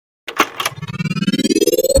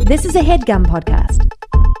This is a HeadGum podcast.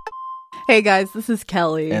 Hey guys, this is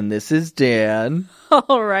Kelly. And this is Dan.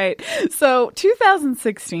 All right. So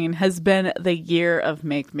 2016 has been the year of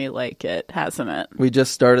Make Me Like It, hasn't it? We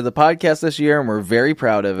just started the podcast this year and we're very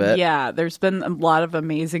proud of it. Yeah, there's been a lot of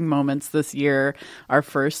amazing moments this year, our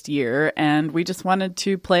first year, and we just wanted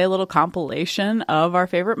to play a little compilation of our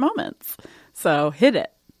favorite moments. So hit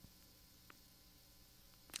it.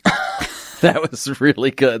 That was really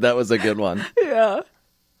good. That was a good one. Yeah.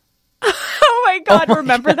 Oh my God,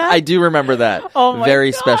 remember that? I do remember that. Oh my very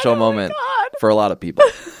God, special oh my moment God. for a lot of people.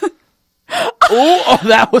 Oh,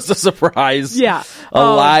 that was a surprise. Yeah. A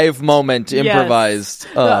live moment, Yes. improvised.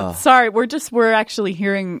 Sorry, we're actually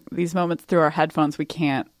hearing these moments through our headphones. We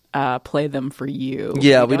can't play them for you.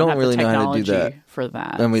 Yeah, we don't have the really know how to do technology that. for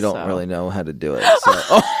that. And we don't so. really know how to do it.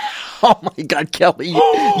 So. Oh my God, Kelly,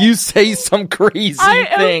 you say some crazy I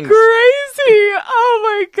things. am crazy. Oh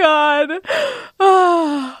my God.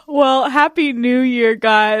 Well, Happy New Year,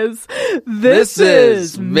 guys. This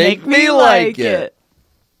is Make Me Like It.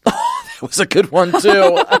 Oh, that was a good one,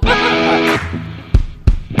 too.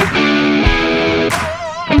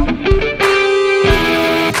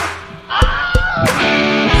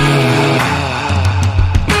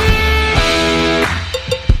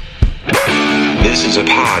 This is a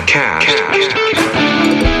podcast.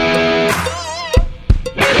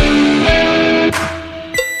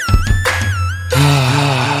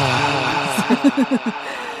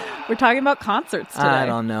 We're talking about concerts today. I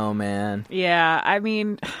don't know, man. Yeah, I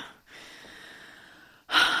mean,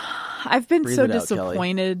 I've been Breathe so it out, Kelly.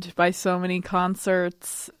 disappointed by so many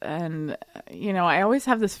concerts, and I always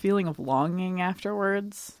have this feeling of longing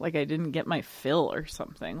afterwards, like I didn't get my fill or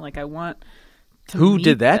something. Like I want to. Who meet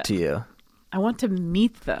did that them. to you? I want to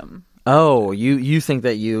meet them. Oh, you think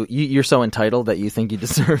that you're so entitled that you think you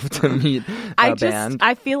deserve to meet a band?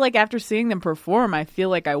 I feel like after seeing them perform, I feel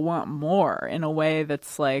like I want more in a way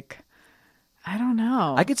that's like, I don't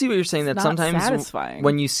know. I could see what you're saying, It's that not sometimes satisfying.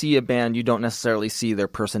 when you see a band, you don't necessarily see their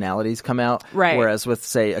personalities come out. Right. Whereas with,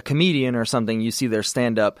 say, a comedian or something, you see their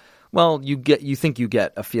stand-up, well, you think you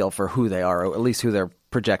get a feel for who they are, or at least who they're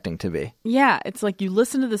projecting to be. Yeah, it's like you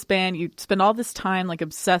listen to this band, you spend all this time like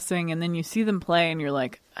obsessing, and then you see them play and you're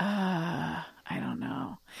like, I don't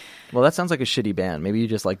know. Well, that sounds like a shitty band. Maybe you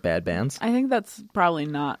just like bad bands. I think that's probably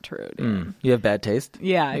not true, dude. You have bad taste?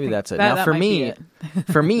 Yeah, I Maybe think that's it. that Now, for might be me, it.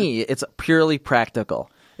 for me, it's purely practical.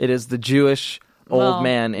 It is the Jewish old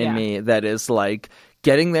man in yeah. me that is like,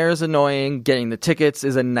 getting there is annoying, getting the tickets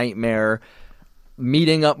is a nightmare,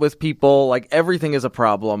 meeting up with people, like everything is a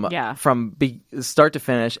problem from start to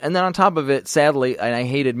finish. And then on top of it, sadly, and I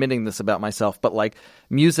hate admitting this about myself, but like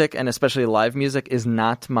music, and especially live music, is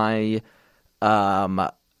not my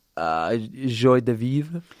joie de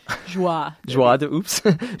vivre. Joie. Joie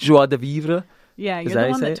de vivre. Yeah, Is you're that how the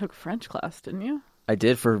you one say that it? took French class, didn't you? I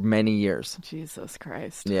did for many years. Jesus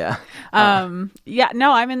Christ. Yeah. Yeah,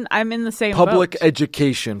 no, I'm in the same Public boat.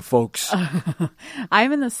 education, folks.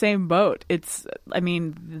 I'm in the same boat.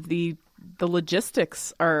 The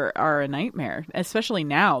logistics are a nightmare, especially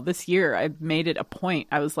now. This year, I've made it a point.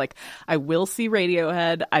 I was like, I will see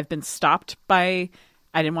Radiohead. I've been stopped by,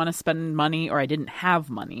 I didn't want to spend money, or I didn't have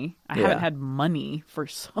money. I haven't had money for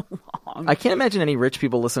so long. I can't imagine any rich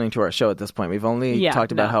people listening to our show at this point. We've only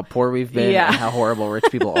talked about no. how poor we've been and how horrible rich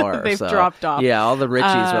people are. They've dropped off. Yeah, all the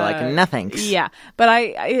richies were like, no thanks. Yeah, but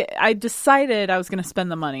I decided I was going to spend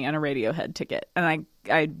the money on a Radiohead ticket, and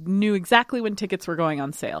I knew exactly when tickets were going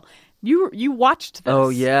on sale. You watched this. Oh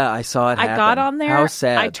yeah, I saw it happen. I got on there. How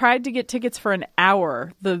sad. I tried to get tickets for an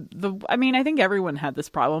hour. I think everyone had this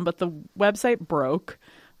problem, but the website broke.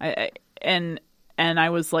 And I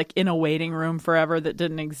was like in a waiting room forever that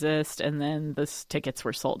didn't exist, and then the tickets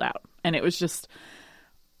were sold out, and it was just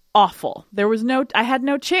awful. I had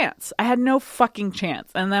no chance. I had no fucking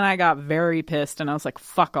chance. And then I got very pissed, and I was like,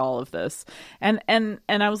 fuck all of this. And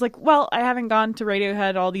I was like, well, I haven't gone to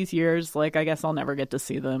Radiohead all these years. Like, I guess I'll never get to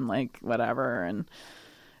see them, like, whatever. And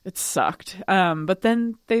it sucked. But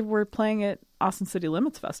then they were playing at Austin City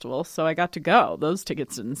Limits Festival, so I got to go. Those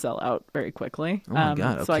tickets didn't sell out very quickly. Oh my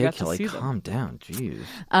God. So I Okay, got Kelly, to see them. calm down.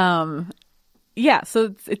 Jeez. Yeah,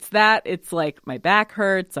 so it's that. It's like my back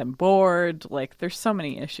hurts. I'm bored. Like, there's so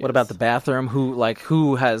many issues. What about the bathroom?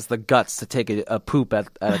 Who has the guts to take a poop at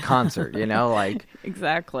a concert? You know, like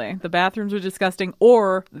Exactly. The bathrooms are disgusting,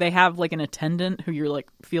 or they have like an attendant who you're like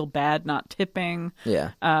feel bad not tipping.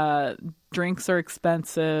 yeah. Drinks are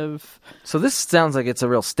expensive So this sounds like it's a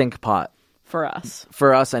real stink pot for us.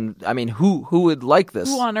 for us. And I mean, who would like this?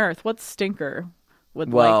 Who on earth? What's stinker?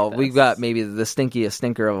 would Well, like this. we've got maybe the stinkiest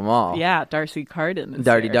stinker of them all. Yeah, Darcy Carden is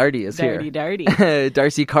Darty here. Darty is here. Darty Darty.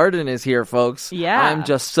 Darcy Carden is here, folks. Yeah. I'm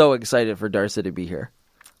just so excited for Darcy to be here.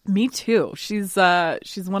 Me too. She's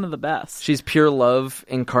one of the best. She's pure love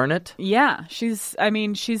incarnate. Yeah, she's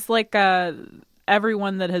like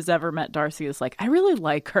everyone that has ever met Darcy is like, I really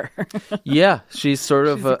like her. Yeah, she's sort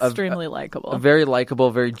of extremely likable. A very likable,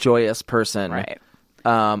 very joyous person. Right.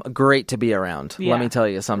 Great to be around. Yeah. Let me tell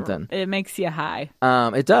you something. It makes you high.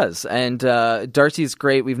 It does. And Darcy's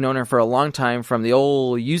great. We've known her for a long time from the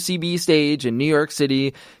old UCB stage in New York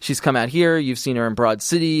City. She's come out here. You've seen her in Broad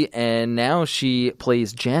City. And now she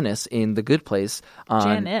plays Janice in The Good Place.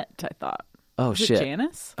 Janet, I thought. Oh, is shit. it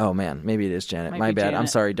Janice? Oh, man. Maybe it is Janet. Might My be bad. Janet. I'm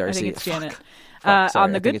sorry, Darcy. I think it's Janet. Fuck, sorry.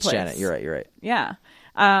 On The I think Good it's Place. Janet. You're right. Yeah.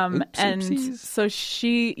 Oopsies. So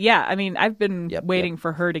I've been waiting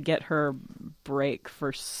for her to get her break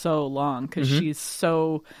for so long because she's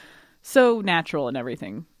so natural in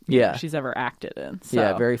everything she's ever acted in. So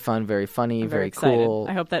yeah, very fun, very funny, I'm very excited. cool.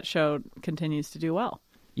 I hope that show continues to do well.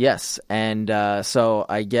 Yes, and so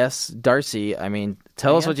I guess, Darcy,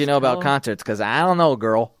 tell us what you know about concerts, because I don't know,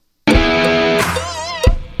 girl.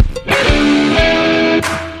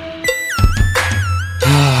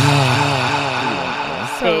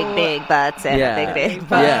 Big butts and a big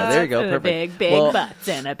butts. Yeah, there you go. Perfect. Big butts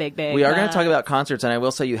and a big We are going to talk about concerts, and I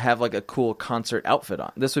will say you have like a cool concert outfit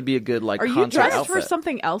on. This would be a good Are concert you dressed outfit. for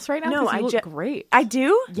something else right now? No, you look great. I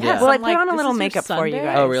do? Yes. Well, I I'm put like, on a this little is your makeup for you Sunday?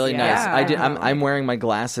 guys. Oh, really nice. Yeah. I did. I'm wearing my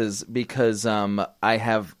glasses because I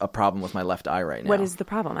have a problem with my left eye right now. What is the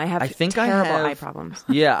problem? I have think terrible have eye problems.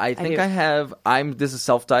 Yeah, I think do. I have. This is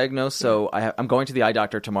self-diagnosed, so I'm going to the eye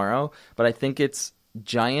doctor tomorrow. But I think it's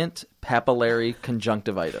giant papillary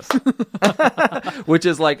conjunctivitis, which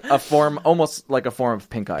is like almost like a form of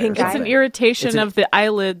pink eye. Pink or eye. It's an something. irritation of the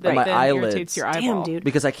eyelid that my then eyelids. irritates your eyeball. Damn, dude.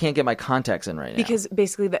 Because I can't get my contacts in right now. Because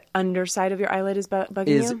basically the underside of your eyelid is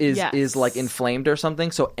bugging you? Yes. is like inflamed or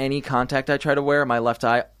something. So any contact I try to wear, my left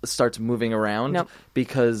eye starts moving around Nope.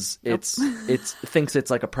 because it thinks it's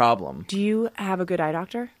like a problem. Do you have a good eye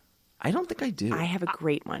doctor? I don't think I do. I have a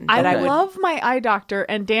great one. I that love my eye doctor,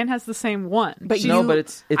 and Dan has the same one. But She- no, but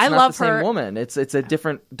it's I not love the same her. woman. It's a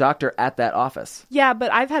different doctor at that office. Yeah,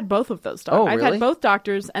 but I've had both of those doctors. Oh, I've really? had both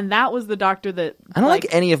doctors, and that was the doctor that I don't like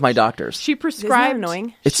any of my doctors. She Isn't that prescribed.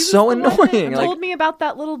 annoying? It's She was so the one that annoying. told me about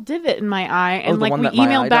that little divot in my eye, and the like one we that my eye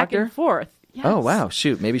emailed back doctor? and forth. Yes. Oh wow,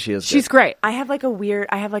 shoot, maybe she is. She's good. great. I have like a weird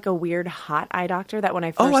hot eye doctor that when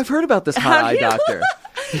I first Oh, I've heard about this hot eye you? doctor.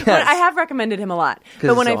 Yes. But I have recommended him a lot. But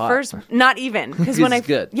it's when so I hot. first, not even because when He's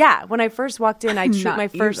good. when I first walked in, Not my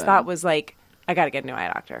first even. thought was like, I got to get a new eye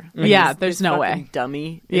doctor. Like, Yeah, this- there's this no fucking way.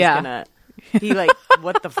 dummy. Is Yeah. gonna be like,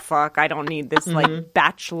 what the fuck? I don't need this like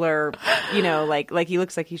bachelor. Like he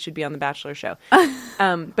looks like he should be on the Bachelor show.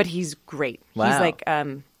 But he's great. Wow. He's like,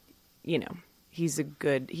 he's a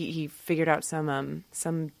good. He figured out some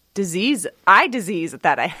eye disease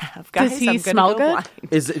that I have. Guys, Does he I'm gonna smell go good?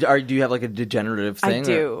 blind. Do you have like a degenerative thing? I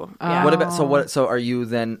do. Or- Yeah. What about so are you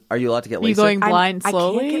allowed to get LASIK? You going blind I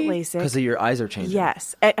slowly? can't get LASIK. because your eyes are changing.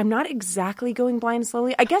 Yes. I'm not exactly going blind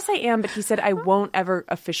slowly. I guess I am, but he said I won't ever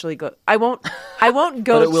officially go. I won't But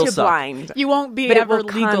go it will to suck. blind. You won't be But it ever will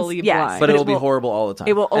legally yes. blind. But But it'll it be will- horrible all the time.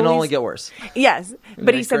 it will and it'll always- only get worse. Yes.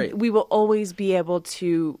 But he Right, said great. we will always be able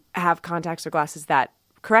to have contacts or glasses that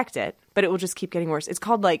correct it, but it will just keep getting worse. It's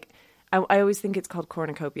called like, I always think it's called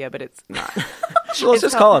cornucopia, but it's not. So let's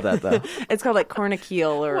just call it that though. It's called like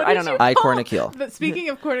cornicule or What I did don't know. you Eye call- cornicule. But speaking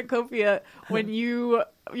of cornucopia, when your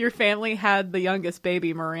family had the youngest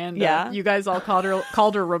baby, Miranda, Yeah. you guys all called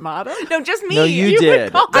her Ramada? No, just me. No, you would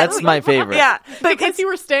did. call That's her my favorite. Yeah, but Because you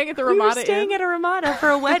were staying at the we were Ramada staying Inn. at a Ramada for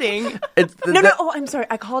a wedding. It's No. Oh, I'm sorry.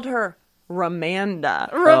 I called her Ramanda.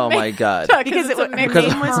 Oh my god. Because it's her a mix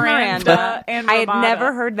name of was Miranda, and I had Ramada.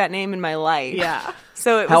 never heard that name in my life. Yeah.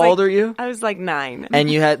 So it was How like- old are you? I was like 9. And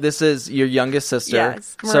this is your youngest sister.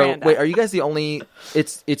 Yes, So Miranda. wait, are you guys the only?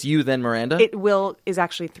 It's you then Miranda. Is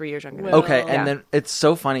actually 3 years younger than me. Okay, Yeah. and then it's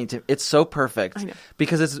so funny it's so perfect I know.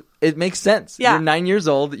 because it makes sense. Yeah. You're 9 years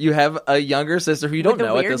old. You have a younger sister who you don't With a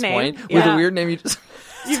know at weird this name. point with Yeah. a weird name. You just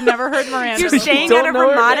You've never heard Miranda. You're before. staying don't at a know her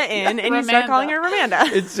Ramada name. Inn and you start Ramanda. calling her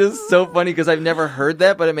Ramanda. it's just so funny because I've never heard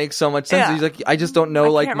that, but it makes so much sense. Yeah. He's like, I just don't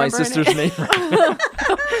know like can't my remember her sister's name.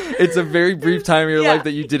 It's a very brief time in your Yeah. life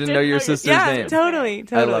that you didn't know your sister's Yeah, name. totally.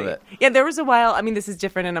 I love it. Yeah, there was a while. I mean, this is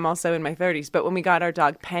different, and I'm also in my 30s. But when we got our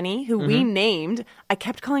dog Penny, who we named, I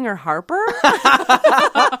kept calling her Harper.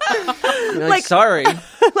 You're like, sorry.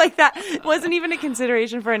 Like that wasn't even a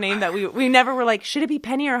consideration for a name that we never were like, should it be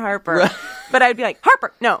Penny or Harper? But I'd be like,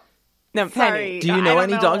 Harper. No, Penny. Sorry. Do you I know don't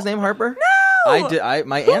any know. dogs named Harper? I did.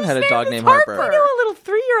 My aunt had a dog named Harper. I know a little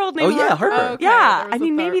 3-year-old named Harper. Harper. Okay, yeah, I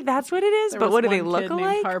mean, maybe that's what it is, but what do they look kid alike?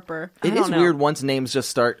 named Harper. It is weird once names just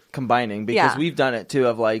start combining because we've done it too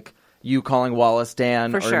of like you calling Wallace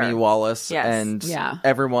Dan or me Wallace and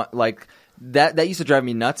everyone like that used to drive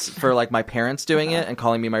me nuts for like my parents doing it and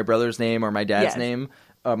calling me my brother's name or my dad's name.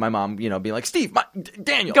 My mom, being like, Steve,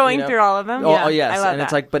 Daniel. Going through all of them? Oh, yes. I love and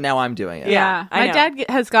it's like, but now I'm doing it. Yeah. My dad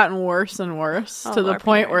has gotten worse and worse to the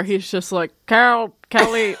point where he's just like, Carol,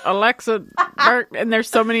 Kelly, Alexa, Bert, and there's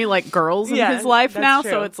so many like girls in his life now.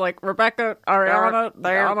 True. So it's like Rebecca, Ariana,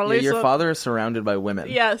 Diana, Lisa. Your father is surrounded by women.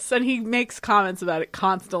 Yes, and he makes comments about it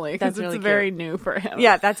constantly because it's really very new for him.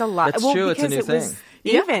 Yeah, that's a lot. That's true. It's a new thing.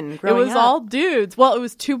 Even it was all dudes. Well, it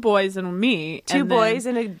was 2 boys and me. Two boys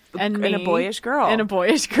and a boyish girl. And a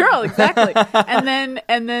boyish girl, exactly. and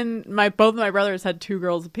then both of my brothers had 2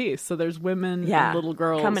 girls apiece. So there's women and little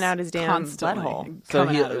girls coming out his damn butthole. So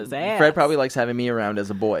coming out of his ass. Fred probably likes having me around as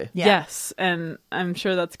a boy. Yeah. Yes, and I'm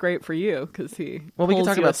sure that's great for you because he. Well, we can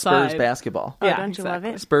talk about aside. Spurs basketball. Oh, yeah, don't you love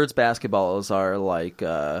it? Spurs basketballs are like.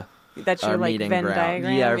 That's your like Venn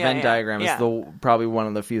diagram. Yeah, our Venn diagram is probably one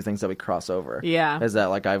of the few things that we cross over. Yeah, is that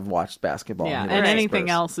like I've watched basketball. Yeah, and anything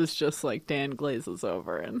else is just like Dan glazes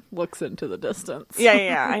over and looks into the distance.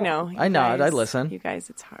 Yeah, I know. I nod. I listen. You guys,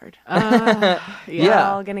 it's hard. We're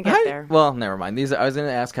all gonna get there. Well, never mind. I was going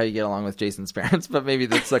to ask how you get along with Jason's parents, but maybe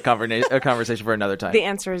that's a conversation for another time. The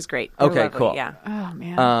answer is great. They're okay, lovely. cool. Yeah. Oh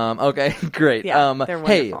man. Okay, great. Yeah, they're wonderful.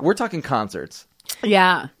 Hey, we're talking concerts.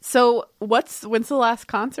 Yeah. So when's the last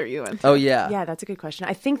concert you went to? Oh, yeah. Yeah, that's a good question.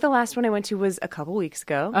 I think the last one I went to was a couple weeks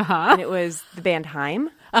ago. And it was the band Haim.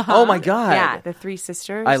 Oh, my God. Yeah, the 3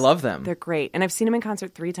 sisters. I love them. They're great. And I've seen them in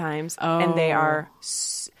concert 3 times. Oh. And they are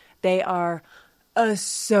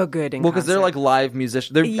so good in Well, because they're like live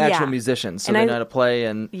musicians. They're actual Yeah. musicians, so And they I- know how to play,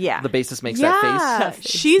 and Yeah. the bassist makes that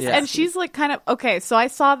face. She's like kind of okay. So I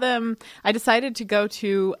saw them. I decided to go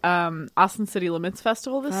to Austin City Limits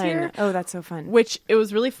Festival this year. Oh, that's so fun. Which it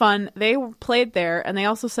was really fun. They played there, and they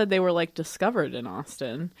also said they were like discovered in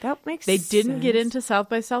Austin. That makes They didn't get sense. into South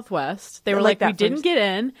by Southwest. They were like like, that we didn't first- get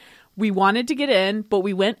in. We wanted to get in, but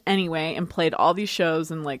we went anyway and played all these shows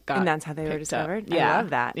and like got. And that's how they were picked discovered? Up. I Yeah, love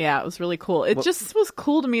that. Yeah, it was really cool. It just was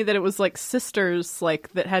cool to me that it was like sisters,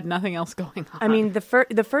 like that had nothing else going on. I mean, the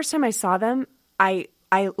first time I saw them, I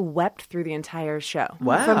wept through the entire show.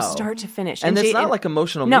 Wow. From start to finish. And it's not like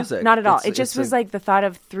emotional no, music. Not at all. It's- It just it's was like the thought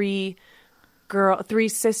of 3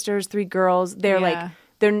 sisters, 3 girls. They're Yeah.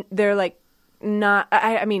 they're like not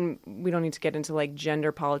I mean, we don't need to get into like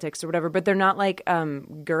gender politics or whatever, but they're not like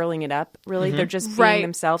girling it up really. They're just being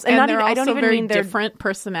themselves. And not they're even, also I don't even very mean they're different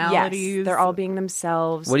personalities. Yes, they're all being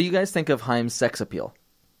themselves. What do you guys think of Haim's sex appeal?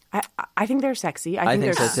 I think they're sexy. I think think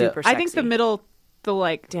they're so, too. super sexy. I think the middle, the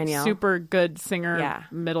like Danielle. super good singer, Yeah.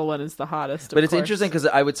 middle one is the hottest. But it's interesting because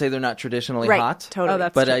I would say they're not traditionally Right, hot. totally. Oh,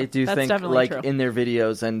 that's but true. I do That's think definitely like true. in their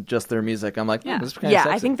videos and just their music, I'm like, Yeah. this is kind of Yeah,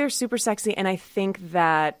 sexy. I think they're super sexy, and I think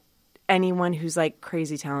that anyone who's like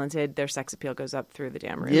crazy talented, their sex appeal goes up through the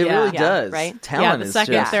damn roof. It Yeah. really does. right? yeah, Talent the is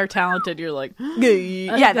second just... they're talented, you're like,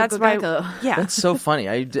 Yeah, that's why. go. Yeah, That's so funny.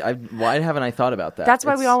 Why haven't I thought about that? that's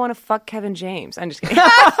why we It's- all want to fuck Kevin James. I'm just kidding.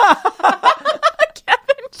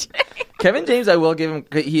 Kevin James, I will give him.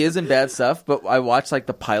 He is in bad stuff, but I watched like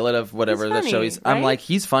the pilot of whatever He's the show. funny, I'm right? like,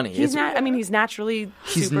 he's funny. He's not. I mean, he's naturally.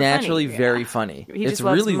 He's super naturally funny. very funny. He It's just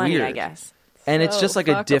loves really money, weird, I guess. and it's So just like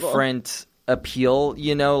a fuckable. different appeal.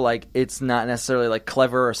 Like it's not necessarily like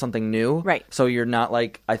clever or something new. Right. So you're not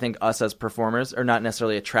like I think us as performers are not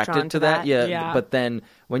necessarily attracted Drawn to to that. that. Yeah. But then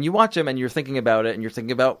when you watch him and you're thinking about it and you're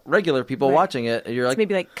thinking about regular people Right. watching it, you're like It's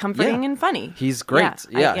maybe like comforting yeah. and funny. He's great.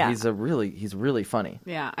 Yeah, He's really funny.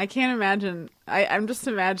 yeah. I can't imagine. I'm just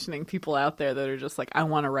imagining people out there that are just like, I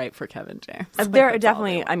want to write for Kevin James. Like, There are that's all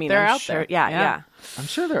definitely. they want. I mean, they're I'm out sure. there. Yeah. I'm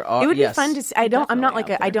sure there are. It would yes. be fun to see. I'm not like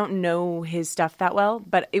Definitely out I there. don't know his stuff that well,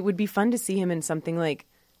 but it would be fun to see him in something like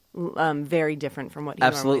very different from what he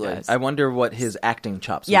Absolutely. normally does. I wonder what his acting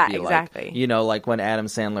chops Yeah, would be exactly. like. Like when Adam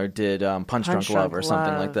Sandler did Punch Drunk Love or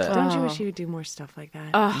something like that. Don't you wish he would do more stuff like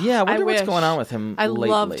that? Yeah, I wonder what's wish. going on with him I lately.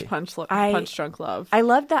 loved Punch Drunk Love. I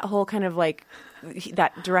loved that whole kind of like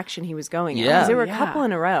that direction he was going in. Yeah. 'Cause there were a Yeah. couple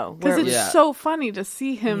in a row. Because where- it's Yeah. so funny to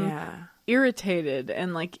see him Yeah. irritated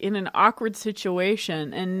and like in an awkward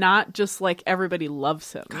situation and not just like everybody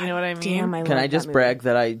loves him. You know what I mean? Damn, I Can love I just that movie. brag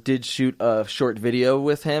that I did shoot a short video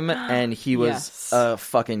with him and he was Yes. a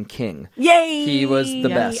fucking king. Yay! He was the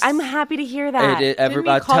best. I'm happy to hear that. Didn't he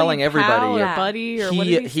call telling you everybody. pal or Yeah. buddy or what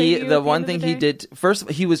did he say to you at the the one end of thing the he day? did first,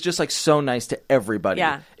 he was just like so nice to everybody.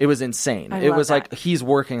 Yeah. It was insane. I It love was like that. he's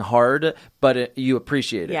working hard, but you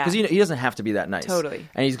appreciate it Yeah. because he doesn't have to be that nice. Totally.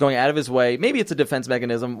 And he's going out of his way. Maybe it's a defense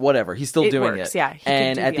mechanism. Whatever. He's still doing works, it. Yeah,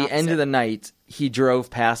 and at the end of the night, he drove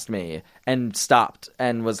past me and stopped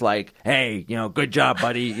and was like, "Hey, good job,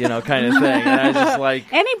 buddy," kind of thing. And I was just like,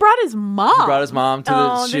 and he brought his mom. He brought his mom to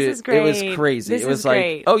the shoot. This is great. It was crazy. This it was is like,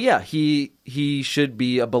 great. oh yeah, he should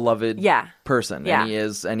be a beloved person, Yeah. and he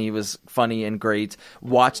is, and he was funny and great.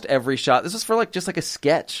 Watched every shot. This was for just like a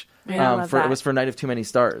sketch. I love that. It was for Night of Too Many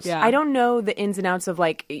Stars. Yeah. I don't know the ins and outs of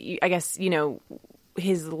I guess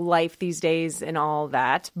his life these days and all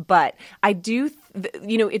that, but I do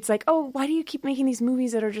it's like, oh, why do you keep making these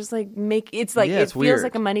movies that are just like it feels weird.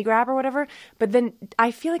 like a money grab or whatever, but then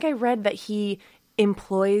I feel like I read that he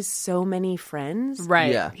employs so many friends,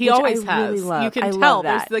 right? Yeah. He always I has. really love. You can I tell love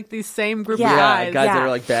that. there's like these same group Yeah. of guys guys. that are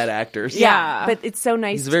like bad actors. Yeah. But it's so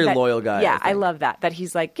nice. He's a very that, loyal guy, Yeah, I think. love that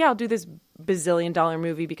he's like, yeah, I'll do this bazillion-dollar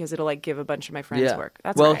movie because it'll give a bunch of my friends work.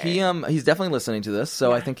 That's well, great. he's definitely listening to this,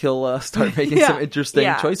 so I think he'll start making some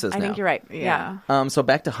interesting choices now. I think you're right. Yeah. So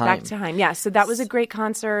back to Haim. Back to Haim. Yeah. So that was a great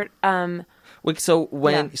concert. Wait,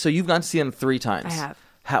 so you've gone to see him 3 times. I have.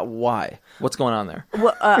 Why? What's going on there?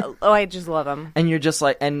 Well, I just love him. And you're just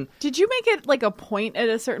like, and Did you make it like a point at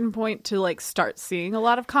a certain point to like start seeing a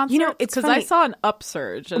lot of concerts? It's because I funny. saw an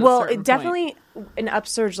upsurge. At a Well, certain it point. definitely an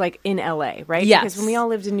upsurge like in LA, right? Yes. Because when we all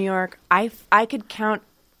lived in New York, I could count.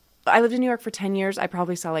 I lived in New York for 10 years. I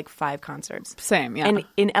probably saw like 5 concerts. Same, yeah. And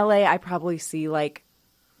in LA, I probably see like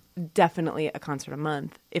definitely a concert a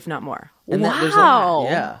month, if not more. and then there's Wow.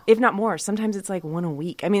 yeah. If not more. Sometimes it's like one a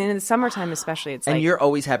week. I mean, in the summertime especially, it's And like you're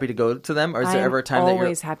always happy to go to them, or is there I'm ever a time that you're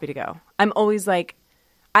always happy to go. I'm always like,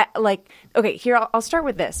 okay, here I'll start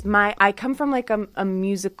with this. I come from like a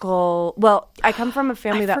musical. Well, I come from a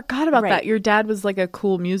family I that forgot about right, that. Your dad was like a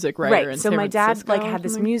cool music writer. right. In So San my dad Francisco like or had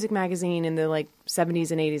this something? music magazine in the like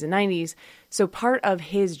 70s and 80s and 90s. So part of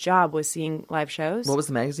his job was seeing live shows. What was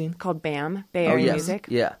the magazine? called BAM, Bay Area yes. Music?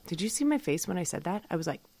 Yeah. Did you see my face when I said that? I was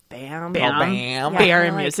like, BAM, Bam. Bam. Yeah, Bay Area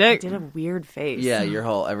I, like, music. I did a weird face. Yeah, your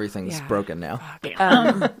whole everything's Yeah. broken now.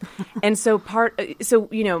 And so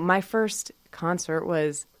my first concert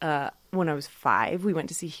was when I was 5. We went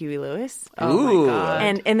to see Huey Lewis. Ooh.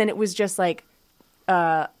 And then it was just like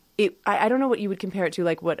I don't know what you would compare it to,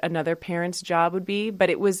 like what another parent's job would be, but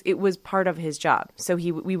it was part of his job. So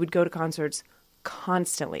we would go to concerts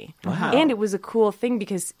constantly. Wow. And it was a cool thing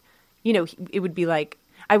because it would be like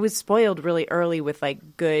I was spoiled really early with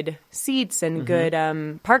like good seats and good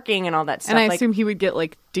parking and all that stuff. And I like, assume he would get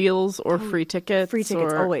like deals or free tickets. free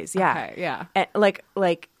tickets or... always, yeah. Okay, yeah. And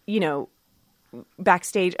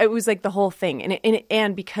backstage, it was like the whole thing,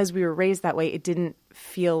 and because we were raised that way, it didn't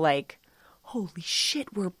feel like holy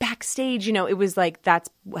shit, we're backstage. It was like that's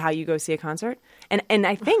how you go see a concert. And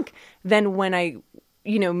I think then when I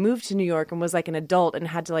moved to New York and was like an adult and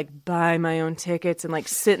had to like buy my own tickets and like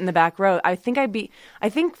sit in the back row, I think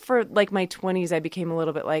for like my 20s I became a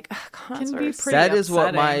little bit like concerts. Can be pretty That is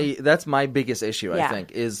what upsetting. that's my biggest issue, I Yeah.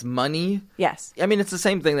 think, is money. Yes. I mean, it's the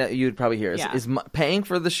same thing that you'd probably hear Yeah. is paying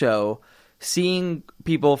for the show, seeing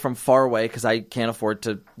people from far away because I can't afford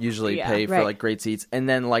to usually Yeah. pay for Right. like great seats, and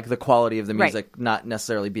then like the quality of the Right. music not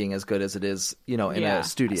necessarily being as good as it is, in Yeah. a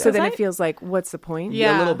studio. So then I- it feels like, what's the point?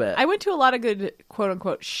 Yeah, a little bit. I went to a lot of good quote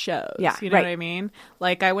unquote shows. Yeah, You know right. what I mean?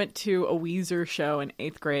 Like I went to a Weezer show in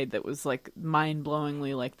 8th grade that was like mind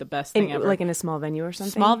blowingly like the best thing ever. Like in a small venue or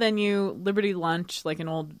something. Small venue, Liberty Lunch, like an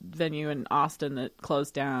old venue in Austin that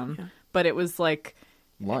closed down. But it was like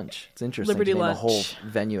Lunch. It's interesting Liberty to name Lunch. a whole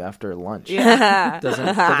venue after lunch. yeah. That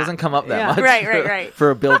doesn't come up that Yeah. much. Right.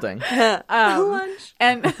 For a building.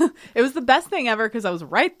 And it was the best thing ever because I was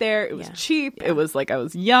right there. It was Yeah. cheap. It was like I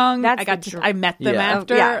was young. That's I got the to dr- I met them Yeah.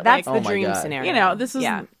 after. Yeah, that's Oh the my dream God. scenario. this is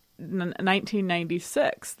yeah.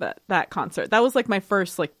 1996 that concert. That was like my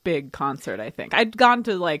first like big concert. I think I'd gone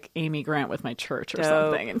to like Amy Grant with my church or Dope.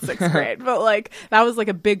 something in 6th grade, but like that was like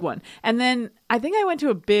a big one. And then I think I went to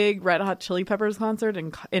a big Red Hot Chili Peppers concert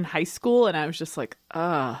in high school, and I was just like,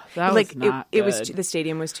 that like was not it was good. the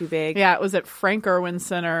stadium was too big. Yeah, it was at Frank Irwin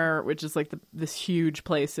Center, which is like this huge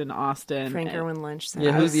place in Austin. Frank and- Irwin Lunch Center.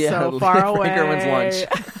 Yeah, who's so far away. Frank Irwin's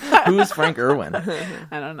lunch. Who's Frank Irwin?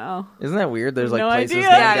 I don't know. Isn't that weird? There's like No places idea.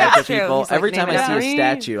 named Yeah, after that's true. people. He's, like, Every time I named see a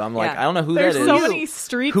after- statue, I'm like, Yeah. I don't know who There's that is. so many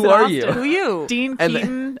streets. Who in are Austin. you? Who you? Dean And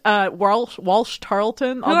Keaton, Walsh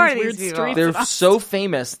Tarleton. All Who are these weird these people? streets. They're in Austin. so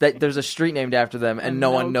famous that there's a street named after them, and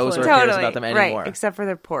no No one knows or clue. cares about them anymore. Right, except for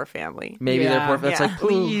their poor family. Maybe Yeah. they're poor. That's Yeah. like,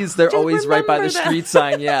 please, they're Just always right by the remember that. street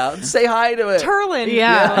sign. Yeah, say hi to it. Turlin.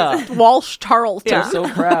 Yeah. Walsh Tarleton. They're so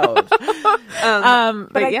proud.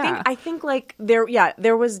 But I think like there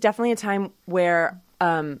was definitely a time where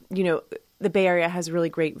the Bay Area has really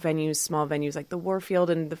great venues, small venues like the Warfield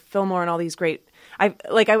and the Fillmore and all these great. I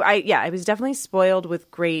was definitely spoiled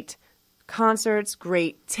with great concerts,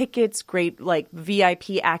 great tickets, great like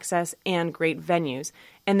VIP access, and great venues.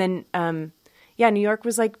 And then, New York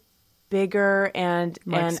was like bigger and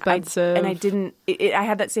expensive. I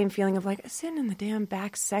had that same feeling of like sitting in the damn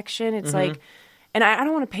back section. It's like, and I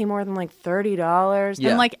don't want to pay more than like $30.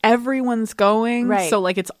 And like everyone's going, right? So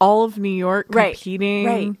like it's all of New York competing,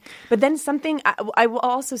 right? But then something I will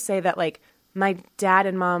also say that like my dad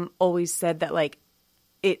and mom always said that like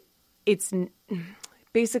it's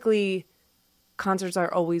basically. Concerts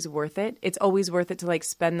are always worth it. It's always worth it to like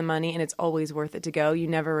spend the money, and it's always worth it to go. You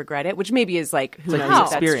never regret it, which maybe is like who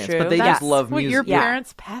knows if that's true. But they just love what music. your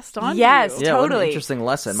parents passed on. Yes, to you. totally. What an interesting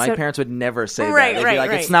lesson. My parents would never say that. Right, They'd right, be like,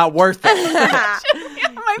 right. it's not worth it.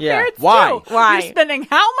 My parents Why? too. Why? You're spending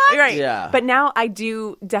how much? Right. Yeah. But now I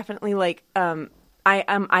do definitely like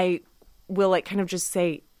I will like kind of just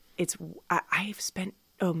say I've spent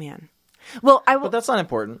man. Well, I will. But that's not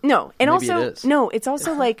important. No, and Maybe also it is. no, it's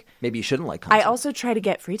also like maybe you shouldn't like concerts. I also try to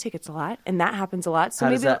get free tickets a lot, and that happens a lot. So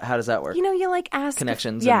how maybe does that work? You know, you like ask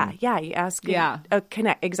Connections you ask.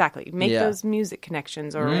 Connect exactly. Make those music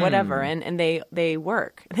connections or whatever, and they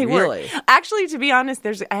work. They Really? work. Actually, to be honest,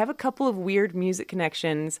 I have a couple of weird music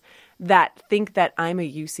connections that think that I'm a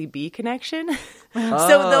UCB connection.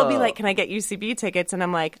 So they'll be like, "Can I get UCB tickets?" And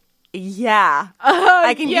I'm like. Yeah,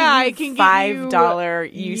 I can give you $5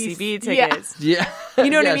 UCB tickets. Yeah, You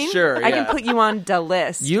know what I mean? Sure, I can put you on the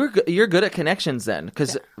list. You're good at connections then,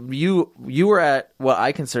 because you were at what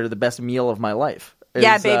I consider the best meal of my life.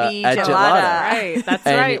 Yeah, baby, at Jitlada. Right, that's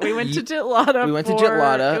And right. We went to Jitlada. We went to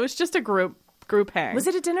Jitlada. It was just a group hang. Was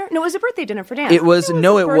it a dinner? No, it was a birthday dinner for Dan. It was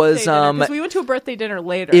because we went to a birthday dinner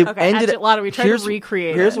later. It At ended Jitlada, we tried to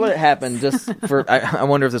recreate Here's it. what happened. Just for I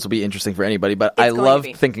wonder if this will be interesting for anybody, but I going to love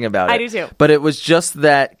be. thinking about it. I do too. But it was just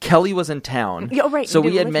that Kelly was in town. Yeah, right. So You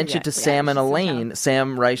we didn't had live mentioned here to yet. Sam and Yeah, she's in Elaine, town.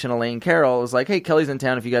 Sam Reich and Elaine Carroll was like, "Hey, Kelly's in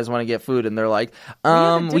town if you guys want to get food." And they're like,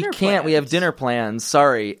 have we dinner can't. We have plans." dinner plans.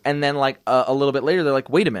 Sorry." And then like a little bit later, they're like,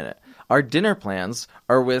 "Wait a minute. Our dinner plans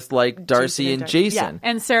are with like Darcy and Jason."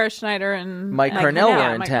 And Sarah Schneider and Mike Cornell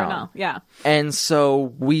were in Mike town. Cornell. Yeah. And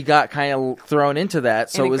so we got kind of thrown into that.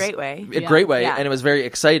 So In a it was great way. A great way, Yeah. and it was very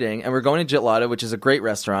exciting. And we're going to Jitlada, which is a great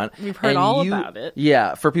restaurant. We've heard And all about it.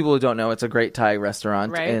 Yeah, for people who don't know, it's a great Thai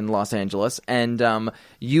restaurant Right. in Los Angeles. And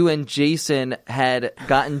you and Jason had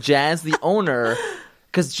gotten Jazz, the owner,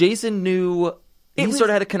 because Jason knew... He sort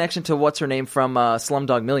of had a connection to what's her name from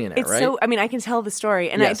Slumdog Millionaire, It's right? so. I mean, I can tell the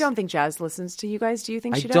story, and Yes. I don't think Jazz listens to you guys. Do you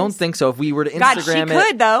think I she does? don't think so. If we were to God, Instagram she it,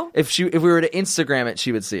 could, though. If we were to Instagram it,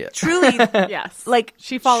 she would see it. Truly, Yes. like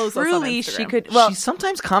she follows truly, us on Instagram. she could. Well, She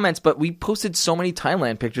sometimes comments, but we posted so many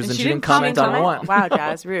Thailand pictures and she she didn't didn't comment on one. Wow,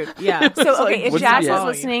 Jazz, rude. Yeah. So okay, if what's Jazz the- is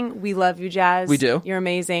listening, we love you, Jazz. We do. You're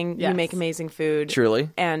amazing. You Yes. make amazing food. Truly.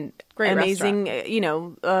 And Great amazing,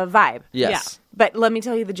 vibe. Yes. Yeah. But let me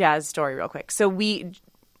tell you the Jazz story real quick. So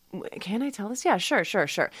can I tell this? Yeah, sure.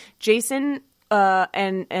 Jason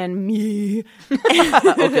and me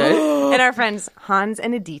and our friends Hans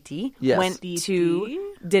and Aditi Yes. went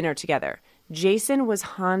to dinner together. Jason was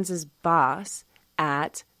Hans's boss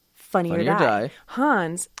at Funny or Die.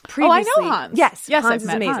 Hans previously... I know Hans. Yes, Yes, Hans I've is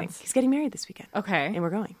met amazing. Hans. He's getting married this weekend. Okay. And we're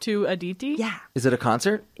going. To Aditi? Yeah. Is it a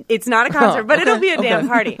concert? It's not a concert, but it'll be a damn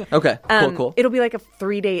party. Okay, cool. It'll be like a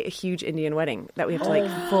 3-day huge Indian wedding that we have to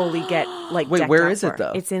like fully get like. Wait, decked where out is it, for.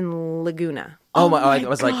 though? It's in Laguna. Oh my! I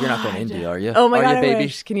was like, you're not going to India, are you? Oh my are god, you, I baby?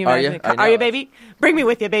 wish. Can you Are imagine? you? I Are you, know. baby? Bring me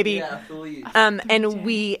with you, baby. Yeah, please. And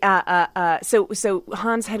we, so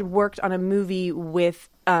Hans had worked on a movie with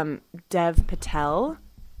Dev Patel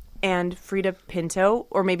and Frida Pinto,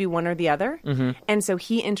 or maybe one or the other. Mm-hmm. And so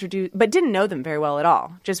he introduced, but didn't know them very well at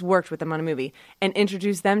all, just worked with them on a movie, and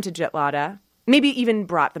introduced them to Jitlada, maybe even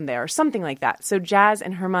brought them there, or something like that. So Jazz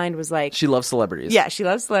in her mind was like... She loves celebrities. Yeah, she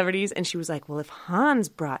loves celebrities, and she was like, well, if Hans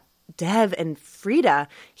brought Dev and Frida,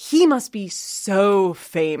 he must be so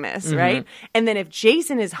famous, right? And then if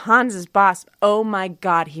Jason is Hans's boss, oh my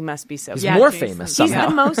God, he must be so He's famous. more Jason. famous He's somehow.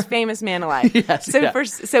 the most famous man alive. Yes, so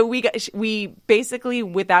yeah. we basically,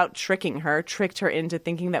 without tricking her, tricked her into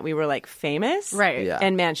thinking that we were like famous. Right. Yeah.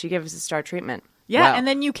 And man, she gave us a star treatment. Yeah, Wow. and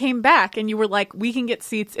then you came back and you were like, we can get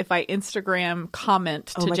seats if I Instagram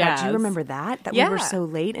comment Oh to my Jazz. God, do you remember that? That Yeah. we were so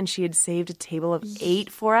late and she had saved a table of 8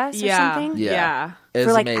 for us or Yeah. something? Yeah. It's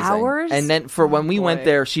For, like, amazing. hours? And then for when we went boy.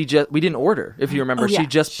 there, we didn't order. If you remember, Oh, yeah. she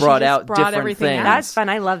just She brought just out brought different everything things. out. That's fun.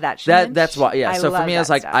 I love that. That's why, yeah. I So for love me, I was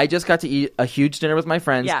that like, stuff. I just got to eat a huge dinner with my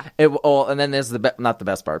friends. Yeah. And then there's not the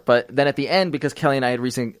best part, but then at the end, because Kelly and I had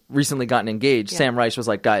recently gotten engaged, Sam Reich was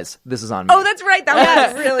like, guys, this is on me. Oh, that's right.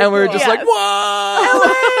 That was really and we were cool. just like, Yes.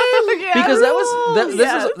 whoa! Because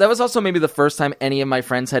that was also maybe the first time any of my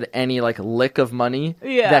friends had any like lick of money.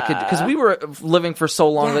 That could, because we were living for so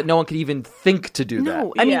long that no one could even think to do that.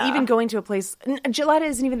 No, I mean, even going to a place, gelato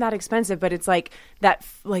isn't even that expensive, but it's like that.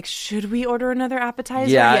 Like, should we order another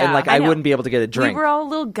appetizer? Yeah, and like I wouldn't be able to get a drink. We were all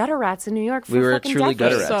little gutter rats in New York. For we were fucking truly decades.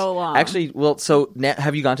 gutter rats. So long. Actually, well, so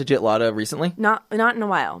have you gone to Gelato recently? Not in a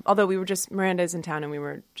while. Although we were just Miranda's in town and we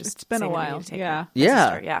were just. It's been a saying while. we need to take Yeah. her Yeah.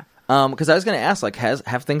 sister. Yeah. Because I was going to ask, like,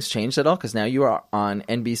 have things changed at all? Because now you are on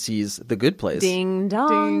NBC's The Good Place. Ding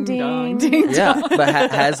dong, Ding dong, ding. ding. Yeah, but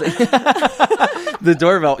has the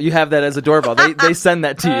doorbell? You have that as a doorbell. They send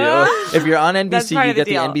that to you. If you're on NBC, you get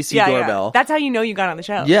the NBC doorbell. Yeah. That's how you know you got on the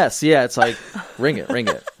show. Yes, yeah. It's like ring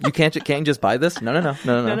it. You can't you just buy this?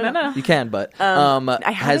 No. You can, but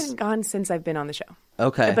I haven't gone since I've been on the show.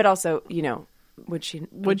 Okay, But also, would she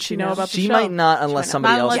know about the she show? might not unless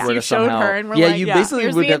somebody else unless were you to showed somehow. her and we're you basically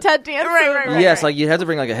here's would the have. intent dancer. Right. Yes, like you had to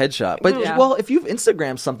bring like a headshot. But well, if you've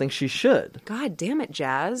Instagrammed something, she should. God damn it,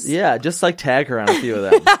 Jazz. Yeah, just like tag her on a few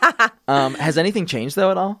of them. Has anything changed though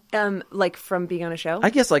at all? Like from being on a show? I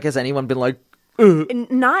guess like has anyone been like?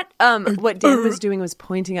 Not what Dan was doing was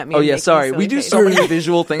pointing at me. Oh and yeah, making sorry. silly We do faces. so many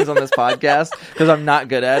visual things on this podcast because I'm not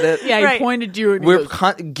good at it. Yeah, Right. he pointed you and he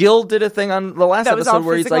goes, Gil did a thing on the last That was all episode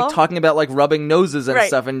where he's like physical? talking about like rubbing noses and Right.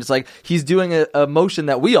 stuff, and it's like he's doing a motion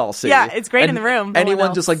that we all see. Yeah, it's great And in the room. No Anyone one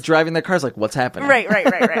else. just like driving their cars, like what's happening? Right.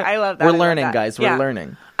 I love that. We're I love learning, that. guys. We're Yeah.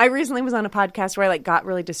 learning. I recently was on a podcast where I like got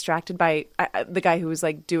really distracted by the guy who was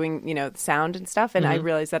like doing the sound and stuff, and I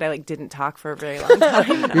realized that I like didn't talk for a very long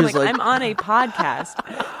time. I'm like, I'm on a podcast.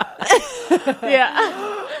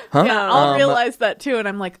 yeah. Huh? Yeah, I'll realize that too, and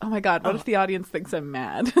I'm like, oh my god, what if the audience thinks I'm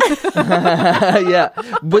mad? Yeah,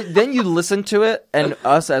 but then you listen to it, and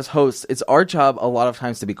us as hosts, it's our job a lot of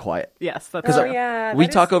times to be quiet. Yes, that's Because true. we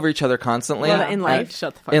talk over each other constantly. Well, in life.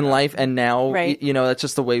 Shut the fuck In up. life, and now Right. that's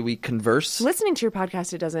just the way we converse. Listening to your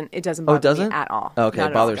podcast, it doesn't Oh, bother it doesn't me at all. Okay,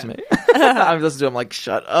 Not it at all. bothers me. I'm listening to him like,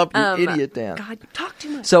 shut up, you idiot, Dan. God, you talk too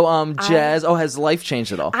much. So, Jazz. Has life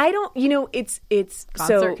changed at all? I don't. It's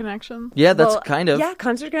Concert so. connection. Yeah, that's Well, kind of. Yeah,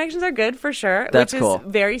 concert connections are good for sure. That's which cool. is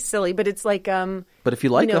very silly, but it's like But if you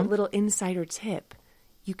like them, little insider tip.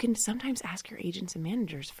 You can sometimes ask your agents and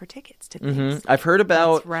managers for tickets to things. I've heard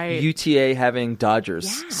about That's right. UTA having Dodgers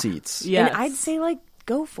Yeah. seats. Yeah. And I'd say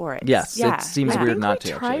go for it. Yes, Yeah. it seems Yeah. weird not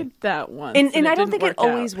we to. tried Actually. that once, And I don't didn't think it work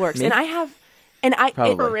always out. works. Me? And I have, and I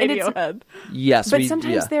Probably. For and it's- Radiohead. Yes, but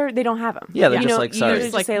sometimes yeah. they don't have them. Yeah, they're just like, you sorry.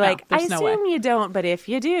 usually Like, say no, I there's no way. assume you don't, but if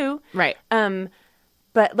you do, Right.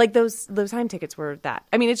 But like those time tickets were that.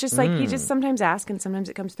 I mean, it's just like you just sometimes ask and sometimes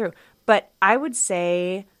it comes through. But I would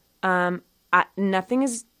say nothing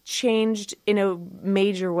has changed in a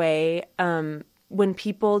major way. When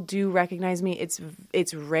people do recognize me,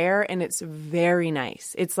 it's rare and it's very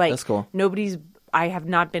nice. It's like That's cool. I have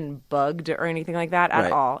not been bugged or anything like that at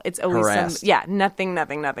Right. all. It's always Harassed. nothing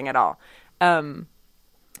at all.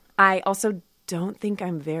 I also don't think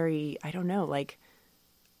I'm very. I don't know, like.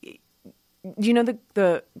 Do you know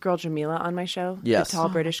the girl Jamila on my show? Yes. The tall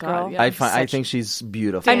British God, girl? yeah. I think she's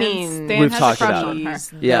beautiful. I mean, Dan We've has talked a crush about on it. her.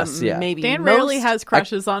 she's Yes, the yeah. maybe Dan rarely most- has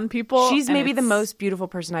crushes on people. She's and maybe the it's- most beautiful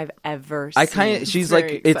person I've ever seen. I kind of. She's very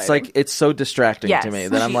like. It's exciting. like it's so distracting Yes, to me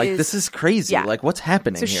that I'm she like, is- this is crazy. yeah. Like, what's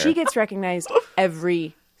happening So here? she gets recognized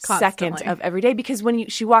every second Constantly. of every day because when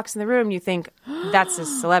she walks in the room, you think that's a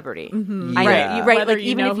celebrity. Yeah. Right. Whether Like you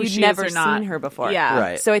even know if who you've she is never or not. seen her before. Yeah.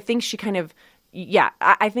 Right. So I think she kind of. Yeah,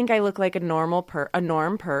 I think I look like a norm purse.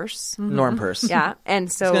 Norm purse. Yeah, and I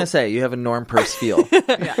was so gonna say you have a norm purse feel.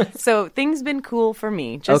 so things been cool for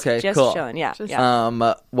me. Just cool. chilling. Yeah,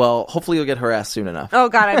 yeah. Well, hopefully you'll get harassed soon enough. Oh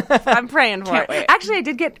God, I'm praying for it. wait. Actually, I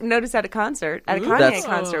did get noticed at a concert, at a Kanye That's-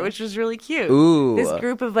 concert, which was really cute. Ooh. This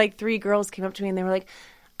group of like 3 girls came up to me and they were like,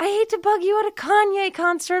 "I hate to bug you at a Kanye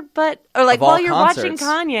concert, but or like Of all while you're watching concerts.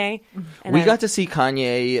 Kanye." And We I- got to see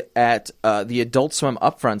Kanye at the Adult Swim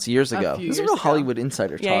upfronts years ago. few This is a years real ago. Hollywood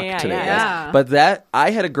insider Yeah, talk yeah, today, yeah. guys. Yeah. But that I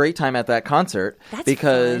had a great time at that concert That's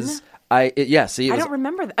because fun. See, it I was, don't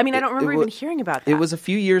remember. I mean, I don't remember it even was- hearing about that. It was a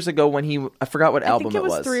few years ago when I forgot what I album think it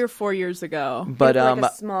was 3 or 4 years ago. But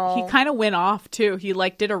like a small. He kind of went off too. He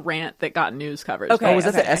like did a rant that got news coverage. Okay. Oh, was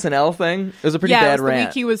that the SNL thing? It was a pretty yeah, bad it was the rant.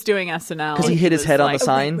 week he was doing SNL. Because he hit his was head on the like,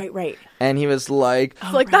 sign. Right. And he was like,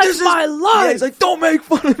 Like, that's "This is my life." Yeah, he's like, don't make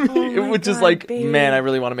fun of me. my Which is God, like, baby. man, I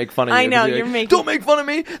really want to make fun of you. I know, 'Cause you're like, making- don't make fun of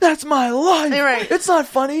me. That's my life. Right. It's not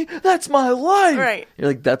funny. That's my life. Right. You're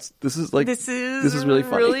like, this is really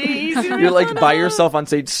funny. really easy to You're make like fun by of. yourself on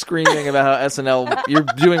stage screaming about how SNL, you're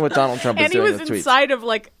doing what Donald Trump is and he doing was with tweets. inside of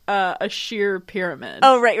like a sheer pyramid.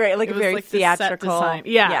 Oh, right. Like It a was very like this set theatrical design.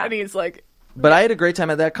 Yeah, and he's like, But I had a great time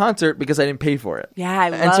at that concert because I didn't pay for it. Yeah, I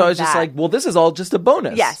love And so I was just that. like, well, this is all just a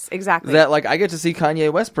bonus. Yes, exactly. That like I get to see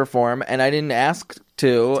Kanye West perform and I didn't ask to,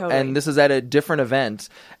 Totally. and this is at a different event.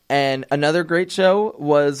 And another great show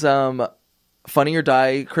was Funny or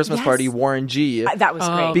Die Christmas Yes. Party, Warren G. That was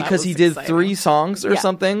great. Because that he was did exciting. 3 songs or Yeah.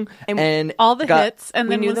 something, and all the got- hits, and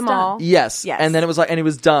we then knew was them done. all. Yes. Yes. And then it was like, and it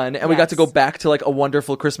was done, and we got to go Yes. back to like a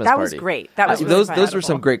wonderful Christmas That party. was great. That was really those fun. those were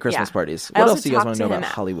some great Christmas Yeah. parties. I What also else do you guys talked want to know to about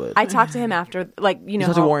him- Hollywood? I talked to him after, like, you know,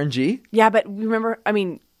 talked to how- Warren G. Yeah, but remember, I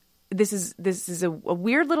mean, this is a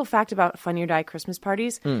weird little fact about Funny or Die Christmas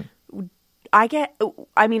parties.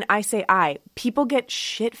 People get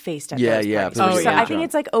shit faced at Yeah, those yeah, parties. people get So I drunk. think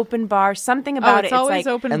it's like open bar, something about it's it. always It's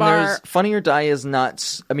like, open And bar. there's Funny or Die is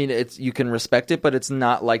not. I mean, it's you can respect it, but it's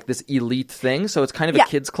not like this elite thing. So it's kind of Yeah. a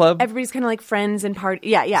kids club. Everybody's kind of like friends and party.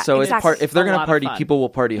 Yeah, yeah. So exactly. it's part. If they're A going lot to of party, fun. people will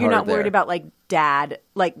party You're hard. not worried there. about like dad,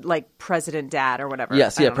 like President Dad or whatever.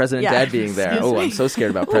 Yes, I yeah, don't know. President Yeah. Dad being there. Oh, I'm so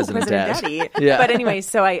scared about President Dad. Daddy. Yeah. But anyway,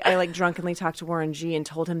 so I like drunkenly talked to Warren G and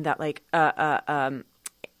told him that like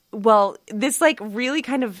well, this like really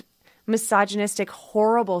kind of misogynistic,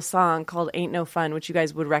 horrible song called "Ain't No Fun," which you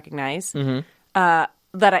guys would recognize.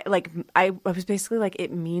 That I was basically like,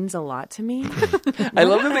 it means a lot to me. I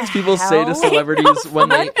love the things people say to hell? celebrities when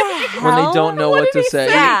they don't know what to say.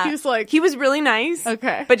 Yeah, He was like- he was really nice.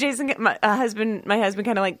 Okay. But Jason, my husband,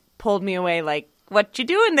 kind of like pulled me away, like, "What you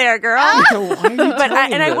doing there, girl?" But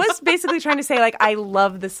I was basically trying to say like, I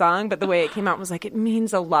love the song, but the way it came out was like, it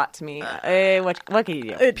means a lot to me. What can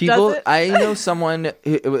you do? People, I know someone.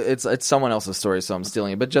 It's someone else's story, so I'm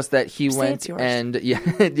stealing it. But just that he Say went it's yours. and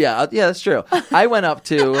yeah, that's true. I went up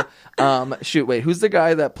to who's the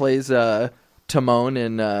guy that plays Timon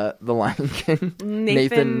in The Lion King?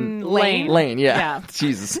 Nathan Lane. Lane, yeah. Yeah.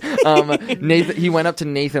 Jesus. Nathan. He went up to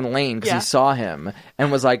Nathan Lane because Yeah. he saw him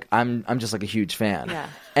and was like, "I'm just like a huge fan." Yeah.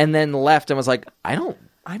 And then left and was like, "I don't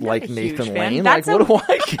I'm not like a huge Nathan fan. Lane. That's Like, what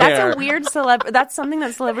do I care?" That's a weird That's something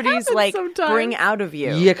that celebrities like sometimes. bring out of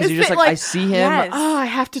you. Yeah, because you're Is just it like, I like- see him. Yes. Oh, I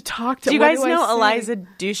have to talk to. Do you what guys I know say? Eliza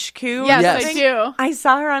Dushku? Yes, Yes. I do. I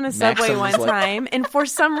saw her on a subway Maxim one was like- time, and for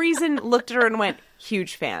some reason looked at her and went,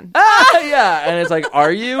 "Huge fan." Yeah, and it's like,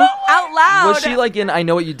 are you? Out loud. Was she like in I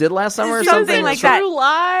Know What You Did Last Summer or Something something? like that. True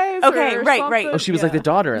Lies. Okay, or right. something? Oh, she was like the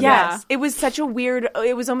daughter in Yes. that. It was such a weird.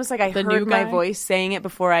 It was almost like I The heard new my guy? voice saying it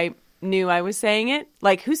before I knew I was saying it.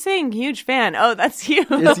 Like, who's saying "huge fan"? Oh, that's you.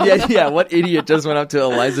 Yeah. What idiot just went up to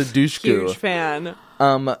Eliza Dushku? Huge fan.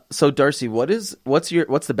 So Darcy, what's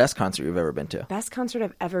the best concert you've ever been to? Best concert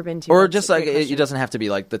I've ever been to. Or That's just a like great it question. doesn't have to be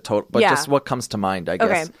like the total, but Yeah. just what comes to mind, I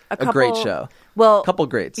guess. Okay, a great show. Well, a couple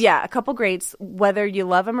greats. Yeah, a couple greats. Whether you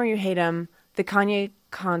love them or you hate them, the Kanye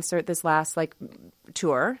concert, this last like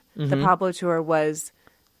tour, Mm-hmm. the Pablo tour, was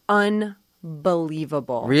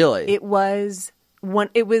unbelievable. Really? It was one.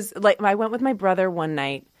 It was like I went with my brother one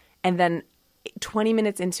night, and then 20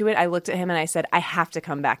 minutes into it, I looked at him and I said, "I have to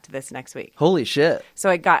come back to this next week." Holy shit! So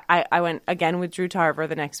I went again with Drew Tarver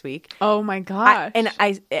the next week. Oh my gosh.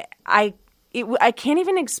 I can't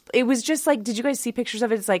even. It was just like, did you guys see pictures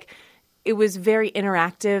of it? It's like, it was very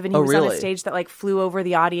interactive, and he Oh, was on really? a stage that like flew over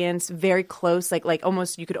the audience, very close, like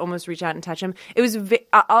almost you could almost reach out and touch him. It was.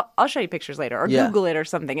 I'll show you pictures later, or Yeah. Google it or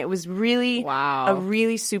something. It was really Wow. a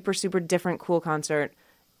really super different, cool concert.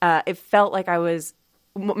 It felt like I was.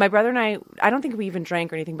 My brother and I don't think we even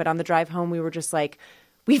drank or anything, but on the drive home, we were just like,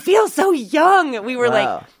 we feel so young. We were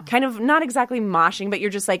Wow. like kind of not exactly moshing, but you're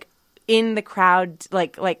just like in the crowd,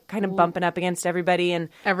 like kind of bumping up against everybody. And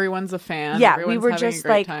Everyone's a fan. yeah, Everyone's we were having a just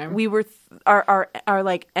great like, time. we were, our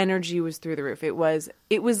like energy was through the roof. It was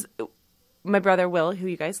my brother Will, who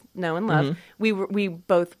you guys know and love. We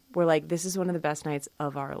both were like, this is one of the best nights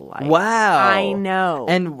of our life. Wow, I know.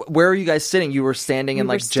 And where are you guys sitting? You were standing in We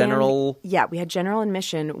were like general. yeah, we had general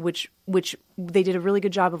admission, which they did a really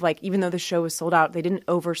good job of, like, even though the show was sold out, they didn't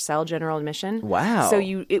oversell general admission. Wow. So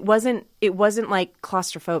it wasn't like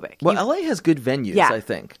claustrophobic. Well, LA has good venues. Yeah. I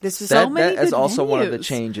think This was so many that is good also one of the venues.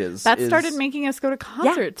 changes. That is started making us go to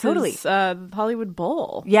concerts. totally. Hollywood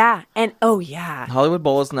Bowl. Yeah, and yeah. Hollywood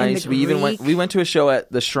Bowl is nice. the We even Greek. went to a show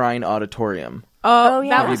at the Shrine Auditorium. Oh, yeah.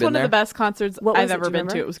 That Have was you one been of the there? best concerts What was I've it? ever Do you been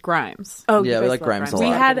to. remember? It was Grimes. Oh, Yeah, you we guys like love Grimes a We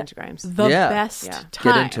lot. had Get into Grimes. the Yeah. best Yeah.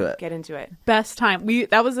 time. Get into it. Get into it. Best time.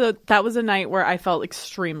 That was a night where I felt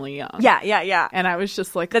extremely young. Yeah. And I was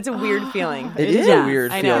just like, That's a weird feeling. It is Yeah, a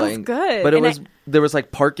weird I know. feeling. It was good. But it And was there was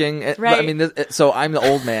like parking. Right. I mean, so I'm the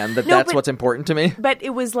old man. No, That's but- what's important to me. But it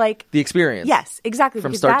was like, The experience. yes, exactly.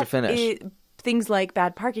 From because start to that finish. things like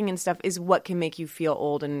bad parking and stuff is what can make you feel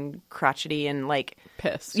old and crotchety and like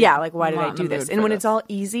pissed. Yeah, like why did I do this? And when it's all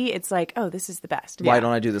easy, it's like, oh, this is the best. Why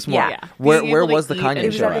don't I do this more? Yeah. Where was the Kanye show? It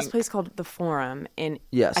was at this place called The Forum, and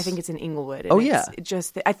yes. I think it's in Inglewood. Oh yeah,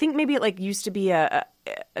 just I think maybe it like used to be a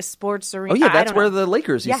sports arena. Oh yeah, that's where the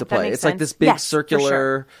Lakers used to play. It's like this big circular.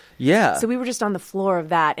 Sure. Yeah. So we were just on the floor of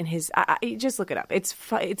that, and just look it up.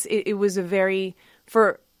 It was a very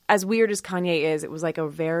for. As weird as Kanye is, it was like a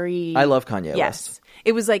very... I love Kanye Yes. West.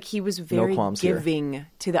 It was like he was very giving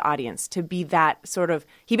to the audience to be that sort of...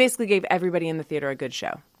 He basically gave everybody in the theater a good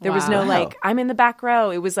show. There was no like, I'm in the back row.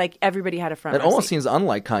 It was like everybody had a front row. It almost seems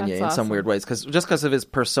unlike Kanye in some weird ways, because of his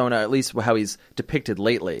persona, at least how he's depicted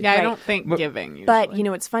lately. Yeah, I don't think giving usually. But you know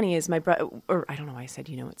what's funny is my brother... Or I don't know why I said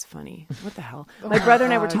you know what's funny. What the hell? My brother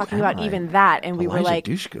and I were talking about even that, and we were like...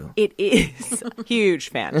 Dushku. It is... Huge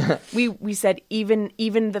fan. We said even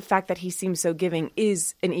the fact that he seems so giving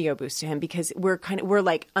is an ego boost to him, because we're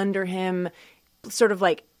like under him, sort of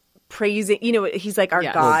like praising, you know, he's like our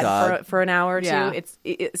God for an hour or two.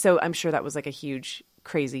 Yeah. So I'm sure that was like a huge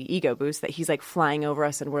crazy ego boost that he's like flying over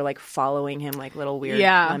us and we're like following him like little weird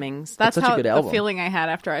lemmings. That's such a good album. The feeling I had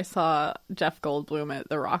after I saw Jeff Goldblum at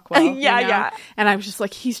the Rockwell. Yeah. And I was just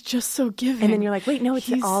like, he's just so giving. And then you're like, wait, no, it's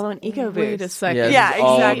all an ego boost. Wait a second. Yeah, exactly.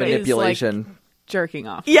 All manipulation. Jerking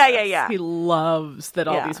off. Yeah. He loves that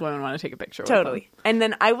all these women want to take a picture with him. And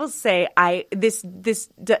then I will say,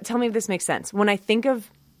 tell me if this makes sense. When I think of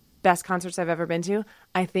best concerts I've ever been to,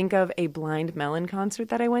 I think of a Blind Melon concert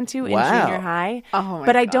that I went to in junior high. Oh my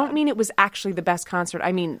but I God. don't mean it was actually the best concert.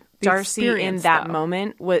 I mean, The Darcy in experience, that though.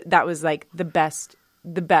 moment, that was like the best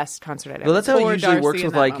concert I'd ever Well, that's how it Poor usually Darcy works in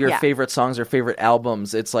with that like your moment. favorite songs or favorite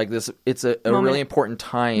albums. It's like this. It's a really important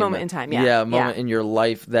moment in time, yeah. Yeah, moment Yeah. in your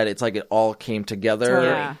life that it's like it all came together. Totally.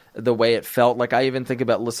 Yeah. The way it felt. Like I even think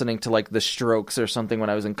about listening to like the Strokes or something when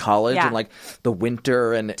I was in college, Yeah. and like the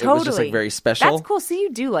winter, and it was just like very special. That's cool. So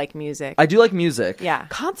you do like music. I do like music. Yeah.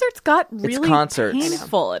 Concerts got really concerts.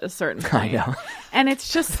 painful at a certain point. I know. And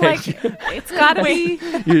it's just like, it's got to be...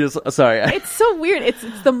 You just sorry. It's so weird. It's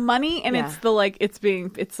the money, and Yeah. it's the like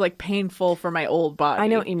it's like painful for my old body. I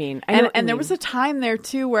know what you mean. And there was a time there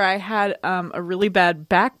too where I had a really bad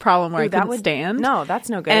back problem where I couldn't stand. No, that's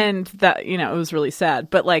no good. And that, you know, it was really sad.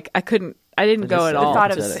 But like I didn't go at The all. the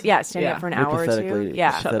thought of Pathetic. standing up for an hour or pathetic two. lady.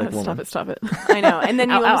 Yeah. Pathetic woman. Stop it. I know. And then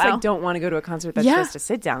you Ow, almost ow, ow. like don't want to go to a concert that's Yeah. just a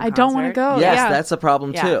sit down. I don't want to go. Yes, yeah. that's a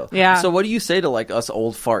problem Yeah. too. Yeah. So what do you say to like us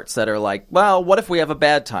old farts that are like, well, what if we have a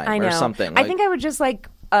bad time I know. or something? I think I would just like,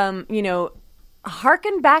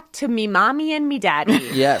 harken back to me mommy and me daddy.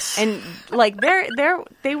 Yes. And like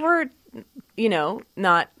they were,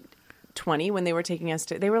 not 20 when they were taking us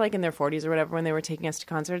to. They were like in their 40s or whatever when they were taking us to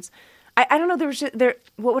concerts. I don't know. There was just,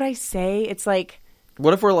 what would I say? It's like.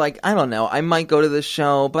 What if we're like, I don't know, I might go to this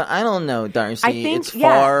show, but I don't know, Darcy. I think it's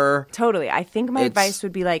far. Totally. I think my advice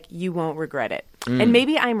would be like, you won't regret it. And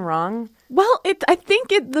maybe I'm wrong. Well, I think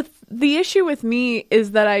the issue with me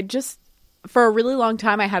is that I just, for a really long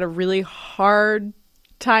time, I had a really hard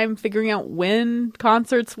time figuring out when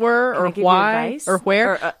concerts were Can I or give you why advice? or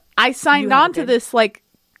where. Or, I signed you have on a to good- this like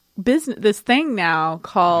this thing now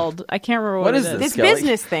called, I can't remember what What is it is. This Kelly?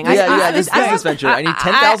 business thing. This business venture. I need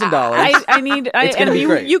 $10,000. I need. It's gonna be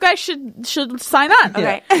great. You guys should sign on.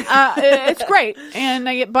 Okay. It's great, and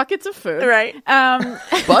I get buckets of food. Right.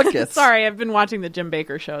 Buckets. Sorry, I've been watching the Jim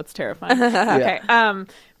Baker show. It's terrifying. Okay.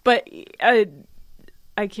 But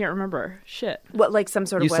I can't remember. Shit. What, like some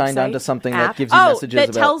sort You of signed website? on to something app? that gives you messages that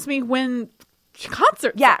about. tells me when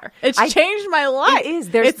concerts are. It's I- changed my life. It is.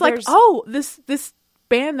 It's like, there's- oh, this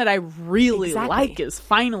band that I really Exactly. like is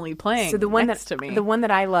finally playing. So the one next to me. the one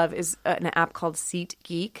that I love is an app called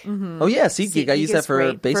SeatGeek. Oh yeah, SeatGeek. I use that is for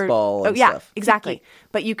great baseball and yeah, stuff. exactly.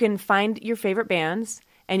 But you can find your favorite bands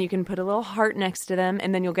and you can put a little heart next to them,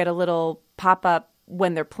 and then you'll get a little pop up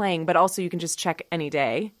when they're playing. But also you can just check any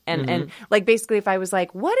day, and like basically if I was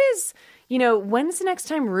like, what is when's the next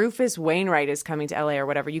time Rufus Wainwright is coming to LA or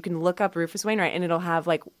whatever, you can look up Rufus Wainwright and it'll have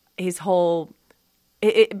like his whole.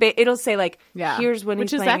 It'll say like, here's when which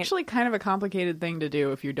he's is playing actually kind of a complicated thing to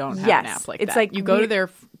do if you don't have Yes. an app like It's that. like you go to we- their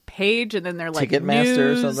page and then they're like Ticketmaster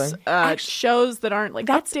or news, something? shows that aren't like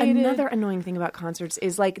That's updated. another annoying thing about concerts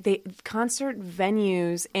is like concert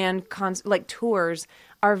venues and like tours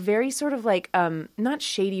are very sort of like not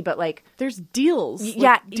shady but like There's deals.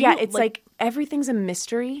 it's like everything's a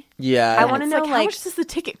mystery. Yeah. I want to It's know like, how much does the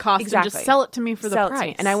ticket cost? Exactly. And just sell it to me for Sell the it to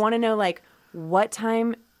me. price. And I want to know like what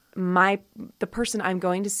time the person I'm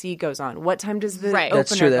going to see goes on. What time does the opener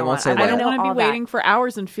That's true, they go won't on? say I that. I wanna don't know want to all be that. waiting for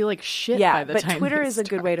hours and feel like shit by the but time Twitter they is a good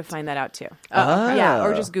start. way to find that out too. Ah. Yeah,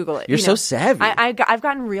 or just Google it. You're so savvy. I've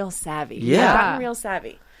gotten real savvy. Yeah. I've gotten real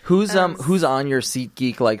savvy. Who's on your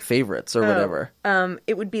SeatGeek like favorites or whatever?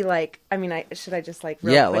 It would be like, I mean, should I just like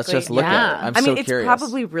let's just look at it. I'm so it's curious.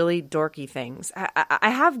 Probably really dorky things. I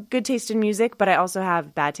have good taste in music, but I also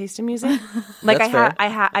have bad taste in music. Like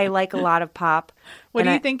I like a lot of pop. What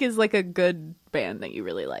do you think is like a good band that you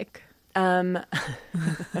really like? Or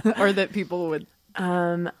that people would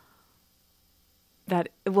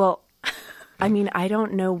I mean, I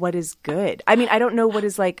don't know what is good. I mean, I don't know what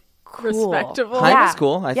is like cool. Respectable. Haim is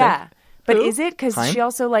cool, I think. Yeah. But Who? is it? Because she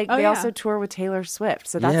also they also tour with Taylor Swift,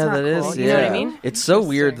 so that's not cool. You know what I mean? It's so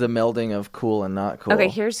weird, the melding of cool and not cool. Okay,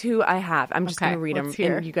 here's who I have. I'm just going to read them,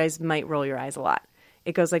 hear. and you guys might roll your eyes a lot.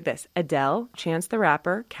 It goes like this: Adele, Chance the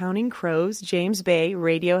Rapper, Counting Crows, James Bay,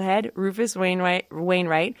 Radiohead, Rufus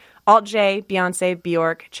Wainwright, Alt J, Beyonce,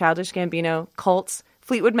 Bjork, Childish Gambino, Colts,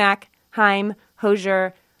 Fleetwood Mac, Haim,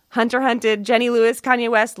 Hozier, Hunter Hunted, Jenny Lewis, Kanye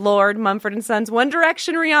West, Lorde, Mumford & Sons, One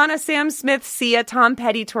Direction, Rihanna, Sam Smith, Sia, Tom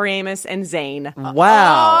Petty, Tori Amos, and Zayn.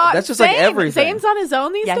 Wow. That's just like everything. Zayn's on his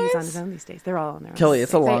own these days? Yeah, he's on his own these days. They're all on their own. Kelly,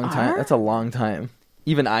 it's a long time. That's a long time.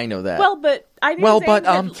 Even I know that. Well, but I knew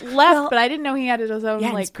Zayn had left, but I didn't know he had his own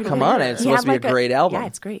come on, it's supposed to be a great album. Yeah,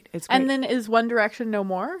 it's great. It's great. And then is One Direction no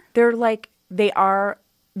more? They're like the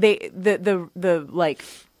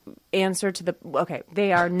answer to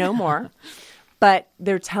they are no more. But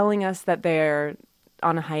they're telling us that they're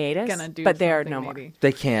on a hiatus, but they're no more.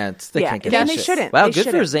 They can't. They can't get and that they shit. shouldn't. Wow, they good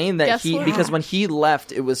shouldn't. for Zayn that because Yeah. when he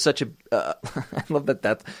left, it was such a. I love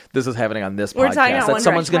that this is happening on this We're talking podcast. about That One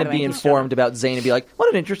someone's Direction, going to be by the way. informed about Zayn and be like, "What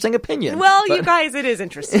an interesting opinion." Well, you guys, it is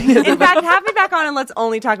interesting. In fact, have me back on and let's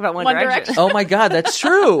only talk about One Direction. Oh my God, that's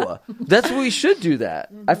true. That's what we should do. That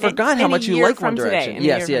I forgot how much you like One Direction.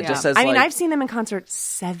 Yes, just as I've seen them in concert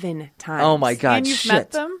 7 times. Oh my God, And you've shit.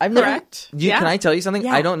 met them? I've never. Correct? Can I tell you something?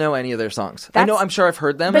 Yeah. I don't know any of their songs. I'm sure I've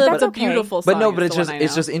heard them, but But that's that's a okay. beautiful song. But no, but is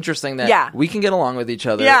it's just interesting that Yeah. we can get along with each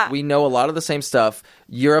other. Yeah. We know a lot of the same stuff.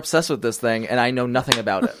 You're obsessed with this thing, and I know nothing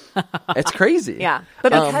about it. It's crazy. Yeah,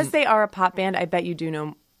 but because they are a pop band, I bet you do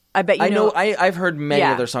know. I bet you know. I've heard many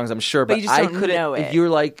of their songs, I'm sure, but you just I don't couldn't. know it. If you're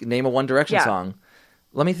like, name a One Direction Yeah. song.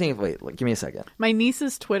 Let me think. Wait, give me a second. My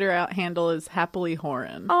niece's Twitter handle is Happily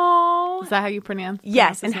Horan. Oh, Is that how you pronounce?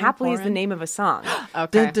 yes, his and name? Happily is the Horan? name of a song.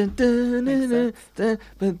 Okay. And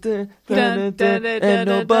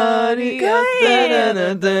nobody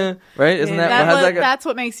else. Right? Isn't that how's that go? That's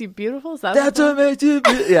what makes you beautiful. Is that That's what makes you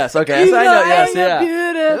beautiful. Yes, okay. So I know. Yes,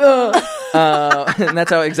 yeah. And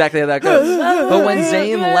that's exactly how that goes. But when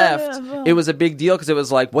Zayn left, it was a big deal because it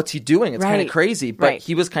was like, what's he doing? It's kind of crazy. But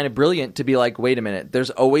he was kind of brilliant to be like, wait a minute. There's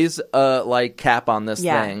always a cap on this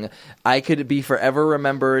thing. I could be forever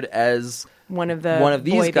remembered as one of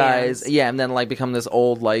these guys. bands. Yeah, and then like become this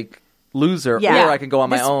old like loser, Yeah. or I could go on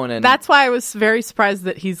my own. And That's why I was very surprised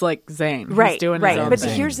that he's like Zayn. He's doing his own But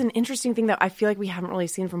thing. here's an interesting thing that I feel like we haven't really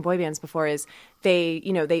seen from boy bands before is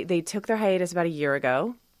they took their hiatus about a year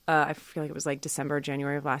ago. I feel like it was like December,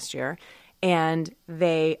 January of last year, and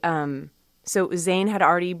they so Zayn had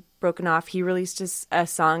already broken off. He released a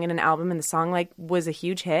song and an album, and the song like was a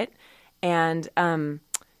huge hit. And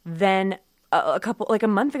then a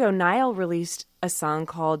month ago, Niall released a song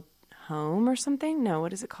called Home or something. No,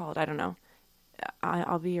 what is it called? I don't know.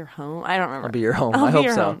 I'll be your home. I don't remember. I'll be your home. I'll I be hope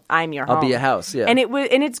your so. home. I'm your home. I'll be a house. Yeah, And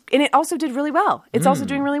it also did really well. It's also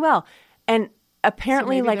doing really well. And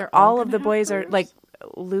apparently, So maybe like they're all all of gonna the boys have are covers? like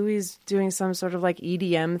Louis doing some sort of like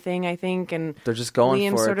EDM thing, I think, and They're just going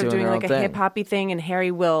Liam's for it, sort of doing doing their like own a thing. hip hoppy thing, and Harry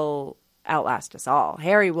will outlast us all.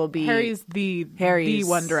 Harry's the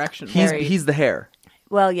One Direction. he's the hair.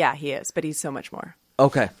 well, yeah, he is, but he's so much more.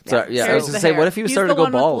 Okay, sorry. Yeah, I Harry's was the going to say, hair. what if he was He's starting the to go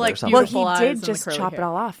one with, bald like, or something? Well, beautiful he eyes did and the just curly chop it hair.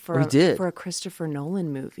 all off for he did? a Christopher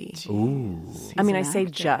Nolan movie. Ooh. I mean, I an say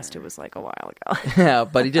actor. just. It was like a while ago. Yeah,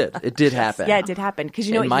 but he did. It did happen. Yeah, it did happen because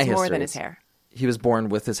you know In what? my He's more than his histories. hair. He was born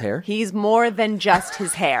with his hair? He's more than just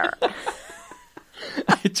his hair.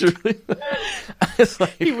 I truly... I was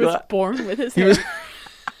like, He was what? born with his He hair. was...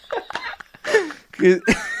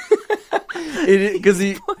 Because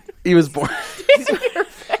he was born...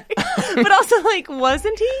 But also, like,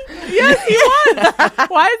 wasn't he? Yes, he was.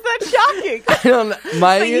 Why is that shocking? I don't know.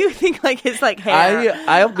 But you think like his like hair?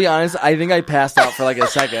 I'll be honest, I think I passed out for like a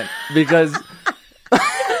second because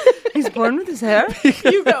He's born with his hair.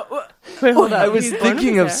 You go. Wait, hold on. I was He's born with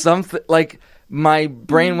thinking his of hair? something like my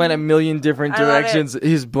brain went a million different directions.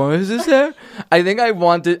 His boys is there? I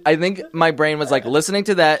think my brain was like listening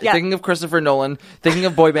to that, thinking of Christopher Nolan, thinking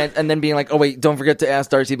of boy band, and then being like, oh wait, don't forget to ask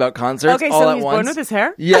Darcy about concerts Okay, all so at he's once. born with his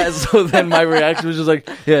hair? Yeah, so then my reaction was just like,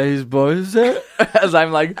 yeah, his boy is there? As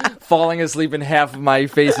I'm like falling asleep and half of my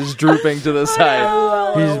face is drooping to the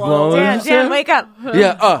side. He's born with his hair? Dan, wake up.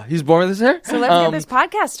 Yeah, he's born with his hair? So let's get this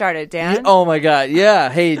podcast started, Dan. Oh my god, yeah.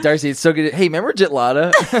 Hey, Darcy, it's so good. Hey, remember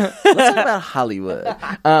Jitlada? Let's talk about Hollywood.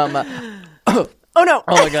 Oh no! Oh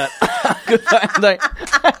my god.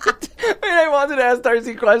 I wanted to ask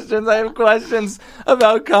Darcy questions. I have questions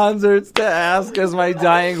about concerts to ask as my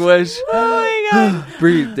dying wish. Oh my god.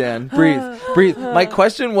 Breathe, Dan. Breathe. My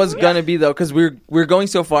question was gonna be though, because we're going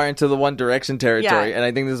so far into the One Direction territory, and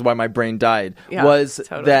I think this is why my brain died.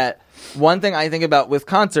 That one thing I think about with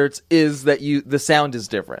concerts is that the sound is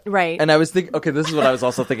different. Right. And I was thinking, okay, this is what I was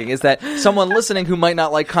also thinking, is that someone listening who might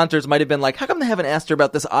not like concerts might have been like, how come they haven't asked her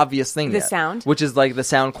about this obvious thing yet? Sound? Which is like the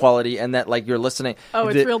sound quality and that like you're listening. Oh,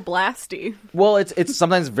 it's real blasty. Well, it's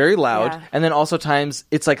sometimes very loud, and then also times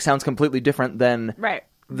it's like sounds completely different than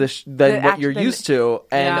than what you're used to.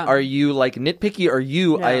 And are you like nitpicky, or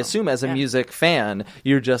I assume as a music fan,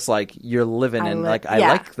 you're just like you're living in like I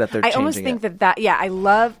like that they're changing. I almost think that I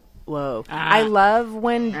love. Whoa! I love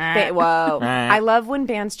when I love when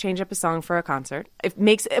bands change up a song for a concert. It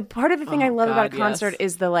makes part of the thing I love about a concert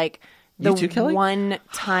is the one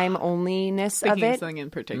time onlyness of it. Something in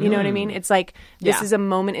particular. You know what I mean? It's like this is a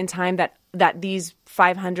moment in time that these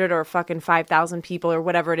 500 or fucking 5,000 people or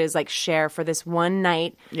whatever it is like share for this one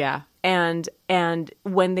night. Yeah. And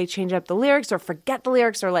when they change up the lyrics or forget the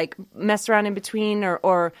lyrics or like mess around in between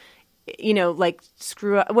or you know, like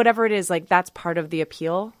screw up, whatever it is, like that's part of the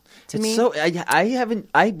appeal to me. So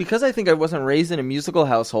because I think I wasn't raised in a musical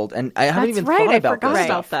household, and I haven't even thought about this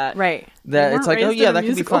stuff. That. Right. That it's like, oh yeah, that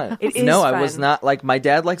could be fun. I was not like, my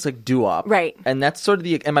dad likes like doo-wop. Right. And that's sort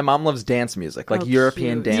of and my mom loves dance music, like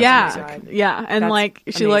European dance music. Yeah. And that's like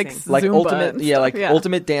she amazing. likes Like Zumba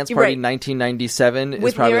Ultimate Dance Party 1997 is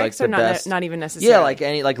with probably lyrics like the best. Not even necessarily. Yeah, like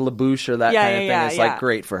any like LaBouche or that kind of thing is like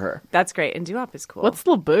great for her. That's great. And doo-wop is cool. What's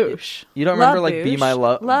LaBouche? You don't remember like Be My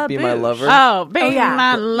Lover? Oh, Be My Lover. Yeah.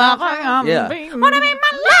 Wanna be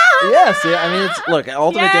my love? Yes, yeah. I mean, it's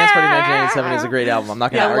Ultimate Dance Party 1997 is a great album. I'm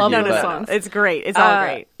not going to argue, but songs. It's great. It's all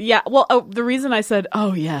great. Yeah. Well, the reason I said,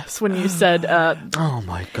 "Oh yes," when you said, "Oh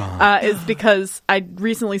my god," is because I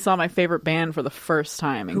recently saw my favorite band for the first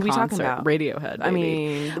time in concert. Talking about? Radiohead. Baby. I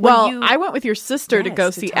mean, I went with your sister to go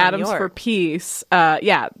see Atoms for Peace.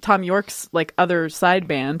 Tom York's like other side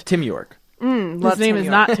band, Tim York. His name is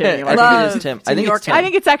not Tim York. I think it is Tim. I think it's Tim. I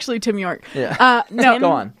think it's actually Tim York. Yeah. No,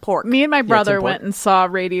 go on. Pork. Me and my brother went and saw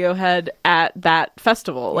Radiohead at that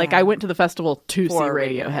festival. Yeah. Like I went to the festival to see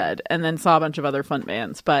Radiohead and then saw a bunch of other fun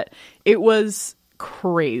bands. But it was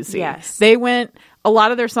crazy. Yes. They went, a lot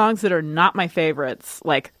of their songs that are not my favorites,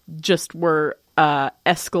 like just were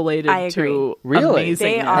escalated to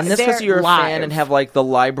amazing. And this because you're a fan and have like the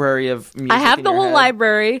library of music. I have the whole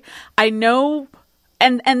library. I know.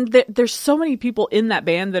 And there's so many people in that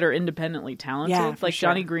band that are independently talented. Yeah, like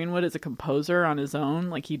Johnny Greenwood is a composer on his own.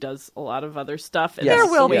 Like he does a lot of other stuff. And there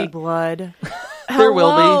will be blood. There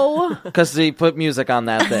will be, because they put music on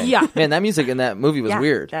that thing. Yeah, man, that music in that movie was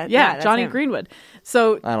weird. Johnny Greenwood.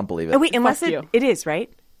 So I don't believe it. Oh, wait, unless it is,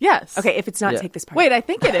 right? Yes. Okay, if it's not, take this part. Wait, I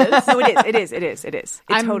think it is. No, it is. It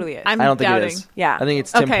totally is. I don't think doubting. it is. Yeah. I think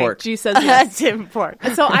it's Tim Pork. G says yes. Tim Pork.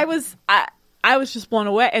 And so I was just blown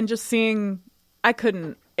away, and just seeing, I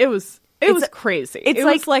couldn't. It was crazy. It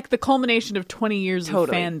was like the culmination of 20 years of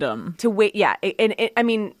fandom. To wait, I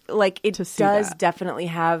mean, like it does definitely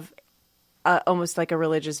have almost like a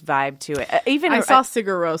religious vibe to it. Even I saw Sigur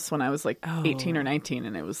Rós when I was like 18 or 19,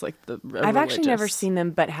 and it was like I've actually never seen them,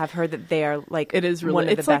 but have heard that they are like it is really one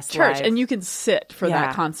of it's the like best church, live. And you can sit for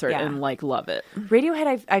that concert and like love it.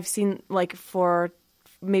 Radiohead, I've seen like for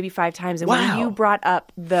maybe 5 times, and when you brought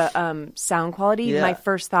up the sound quality, my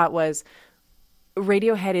first thought was,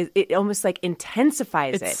 Radiohead it almost like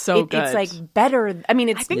intensifies it. It's so good. It's like better. I mean,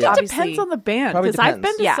 I think it depends on the band, because I've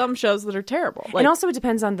been to some shows that are terrible. And also it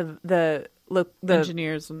depends on the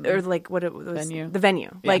engineers or like what it was, the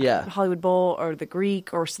venue, like Hollywood Bowl or the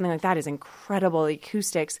Greek or something like that is incredible, the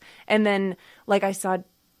acoustics. And then like I saw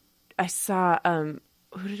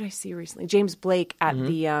who did I see recently? James Blake at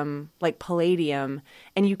the like Palladium,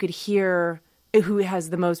 and you could hear, who has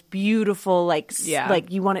the most beautiful, like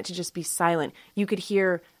you want it to just be silent. You could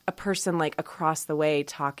hear a person like across the way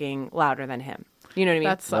talking louder than him. You know what I mean?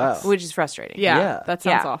 That sucks. Which is frustrating. Yeah. That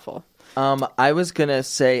sounds awful. I was gonna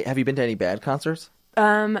say, have you been to any bad concerts?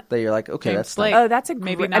 that you're like, okay, James that's Blake. not. Oh, that's a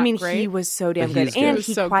Maybe great. not I mean, great. he was so damn But good, he's and good.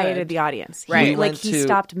 he So quieted good. the audience. Right. He, We went he to-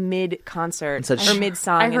 stopped mid concert And said, or mid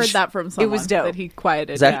song. I heard that from someone. It was dope. That he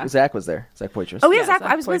quieted. Zach was there. Zach Poitras. Oh yeah, Yeah, Zach.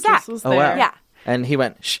 Zach I was with Poitras Zach. was Oh, wow. there. Yeah, And he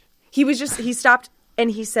went, shh. he stopped and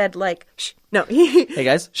he said like, shh. No, he, Hey,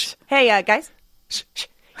 guys. Shh. hey guys. Shh, shh.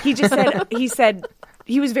 He just said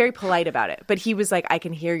he was very polite about it, but he was like, I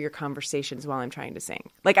can hear your conversations while I'm trying to sing.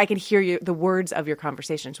 Like I can hear the words of your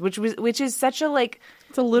conversations, which is such a like.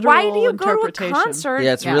 It's a literal Why do you go to a interpretation. concert?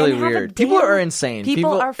 Yeah, it's and really have a weird. People damn- are insane.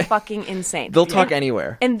 People People- are fucking insane. They'll talk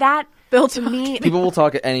anywhere. and that They'll to talk me, People will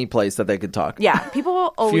talk at any place that they could talk. yeah, people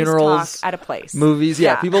will always Funerals, talk at a place. Movies.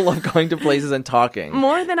 Yeah, people love going to places and talking.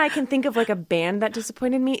 More than I can think of like a band that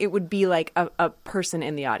disappointed me, it would be like a person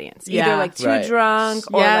in the audience. Either Yeah. like too Right. drunk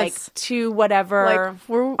or Yes. like too whatever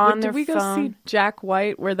on did their we go phone. see Jack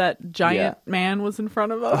White where that giant man was in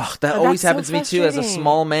front of us? Ugh, that Oh, always that's so happens to me too as a frustrating.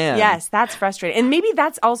 small man. Yes, that's frustrating. And maybe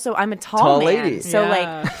that's also I'm a tall Tall man. lady. So Yeah.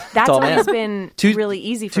 like that's Tall always man. been really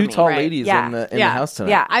easy for Two me. tall Right. ladies Yeah. in the Yeah. house tonight.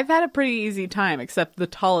 Yeah. I've had a pretty easy time, except the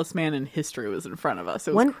tallest man in history was in front of us.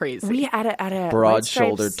 It was crazy. We at a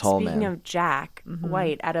Broad-shouldered White Stripes, tall speaking man. of Jack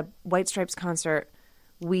White at a White Stripes concert,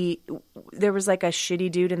 there was like a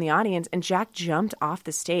shitty dude in the audience, and Jack jumped off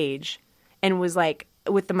the stage and was like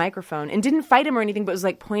with the microphone and didn't fight him or anything, but was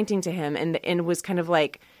like pointing to him and was kind of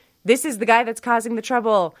like, "This is the guy that's causing the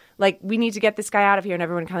trouble. Like, we need to get this guy out of here." And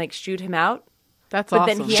everyone kind of like shooed him out. That's But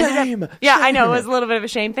awesome. then he ended up, yeah, I know, it was a little bit of a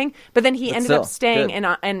shame thing. But then he ended still, up staying, good.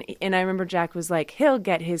 and I remember Jack was like, "He'll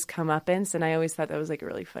get his comeuppance," and I always thought that was like a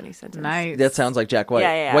really funny sentence. Nice. That sounds like Jack White.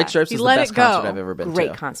 Yeah, yeah, yeah. White Stripes He is the let best it go. concert I've ever been to.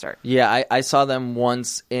 Great concert. Yeah, I saw them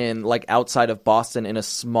once in like outside of Boston in a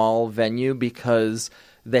small venue because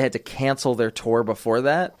they had to cancel their tour before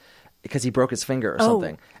that because he broke his finger or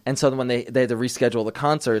something. And so when they had to reschedule the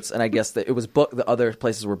concerts, and I guess that it was booked, the other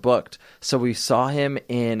places were booked. So we saw him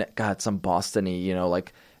in some Boston-y,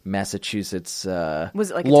 like Massachusetts. Was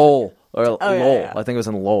it like Lowell? Or yeah, Lowell. yeah. I think it was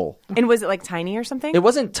in Lowell. And was it like tiny or something? It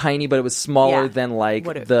wasn't tiny, but it was smaller Yeah. than like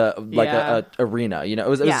What it- Yeah. a arena. It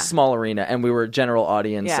was Yeah. a small arena, and we were general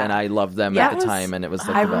audience, Yeah. and I loved them Yeah, at it the was- time, and it was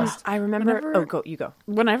like the best. I remember. Whenever- You go.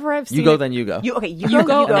 Whenever I've seen You go, it- then you go. You go, you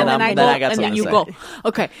go, and then I then go, I got and then something you to go. say.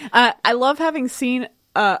 Okay. I love having seen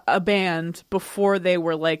a band before they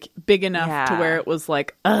were like big enough to Yeah. where it was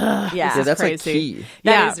like, ugh, Yeah. this Yeah, is that's like crazy. key.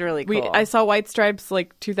 That is really cool. I saw White Stripes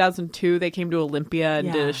like 2002. They came to Olympia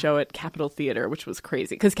and did Yeah. a show at Capitol Theater, which was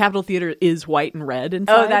crazy because Capitol Theater is white and red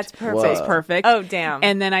inside. Oh, that's perfect. So it's perfect. Oh, damn.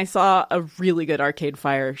 And then I saw a really good Arcade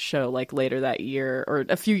Fire show like later that year or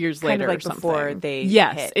a few years Kind later of like or something. before they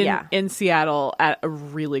yes, hit, in Seattle at a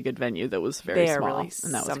really good venue that was very They are small, really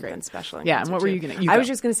and that was something great. special. in Yeah, and concert, what were too. you gonna? I was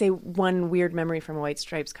just going to say one weird memory from a White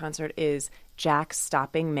Stripes concert is Jack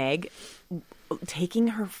stopping Meg, taking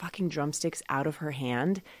her fucking drumsticks out of her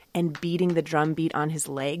hand and beating the drum beat on his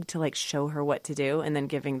leg to like show her what to do, and then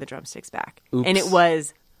giving the drumsticks back. Oops. And it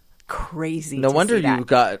was crazy. No to wonder see that. you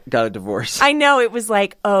got a divorce. I know, it was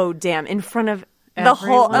like, oh damn, in front of the Everyone.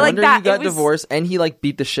 whole No like wonder that. you got it was, divorced, and he like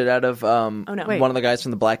beat the shit out of no. Wait. one of the guys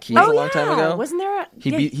from the Black Keys Oh, a long time yeah. ago. Wasn't there?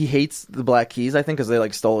 He hates the Black Keys, I think, because they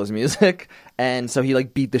like stole his music, and so he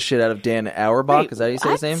like beat the shit out of Dan Auerbach. Wait, Is that how you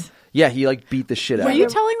say his what? name? Yeah, he like beat the shit out Were of you him.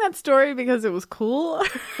 telling that story because it was cool?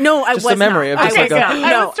 No, I Just was a memory not. of just like a-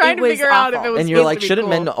 I was trying it to figure out if awful. it was And you're supposed like, to be shouldn't cool.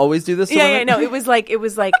 men always do this to Yeah, women? yeah, no. It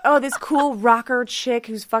was like, oh, this cool rocker chick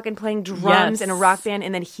who's fucking playing drums Yes. in a rock band,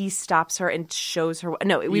 and then he stops her and shows her.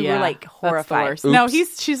 No, we were like that's the horrified. worst. No,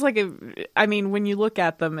 Oops. she's like I mean, when you look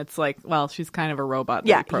at them, it's like, well, she's kind of a robot. That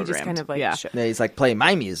Yeah, he he programmed. just kind of like yeah. Yeah, he's like, play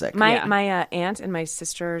my music. My Yeah. my aunt and my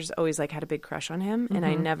sisters always like had a big crush on him, and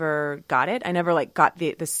Mm-hmm. I never got it. I never like got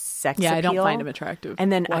the sex. Yeah, I don't appeal. find him attractive.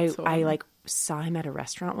 And then I whatsoever. like saw him at a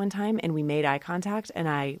restaurant one time, and we made eye contact, and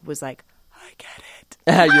I was like, I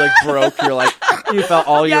get it. You like broke. You're like, you felt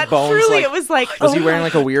all Yeah, your bones. truly, like, it was like, was oh he my wearing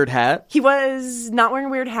like a weird hat? He was not wearing a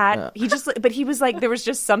weird hat. But he was like, there was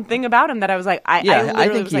just something about him that I was like, I I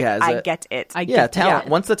think was he like, has I it. get it. I Yeah, get talent. yeah.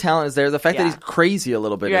 Once the talent is there, the fact that Yeah. he's crazy a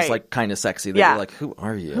little bit is Right. like kind of sexy. That Yeah. you're like, who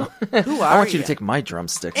are you? Who I are want you you? to take my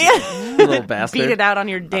drumsticks, you little bastard. Beat it out on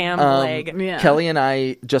your damn leg. Yeah. Kelly and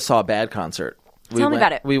I just saw a bad concert. Tell me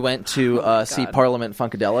about it. We went to see Parliament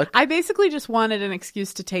Funkadelic. I basically just wanted an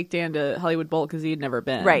excuse to take Dan to Hollywood Bowl because he had never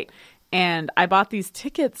been. Right. And I bought these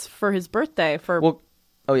tickets for his birthday for. Well,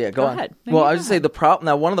 oh yeah, go on. ahead. No, Well, you I go was just say the problem.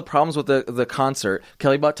 Now, one of the problems with the concert,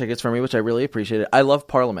 Kelly bought tickets for me, which I really appreciated. I love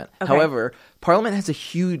Parliament. Okay. However, Parliament has a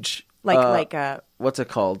huge what's it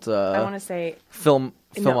called? I want to say film.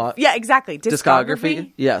 no. Yeah, exactly.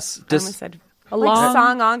 Discography. Yes. I almost said Like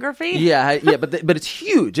songography? Yeah, but it's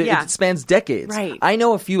huge. It spans decades. Right. I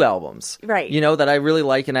know a few albums, right, that I really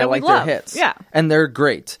like, and I like their hits. Yeah. And they're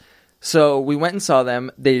great. So we went and saw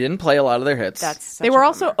them. They didn't play a lot of their hits. They were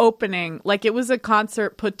also opening, like it was a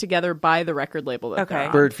concert put together by the record label that they're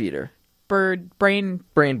on. Bird Feeder. Brain Feeder.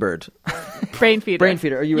 Brain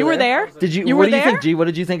Feeder. You were there? Did you? What did you think, G? What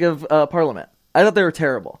did you think of Parliament? I thought they were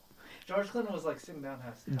terrible. George Clinton was like sitting down.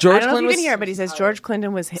 I don't know if you can hear it, but he says George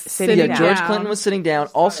Clinton was sitting down. Yeah, George Clinton was sitting down.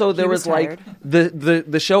 Also, there was like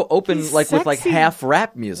the show opened like with like half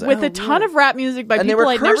rap music, with a ton of rap music by people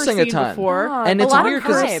I'd never seen before, and it's weird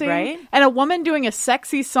because right? And a woman doing a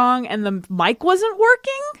sexy song, and the mic wasn't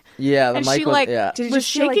working. Yeah, the and mic she was was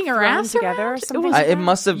shaking her ass together or something. It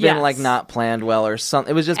must have been like not planned well or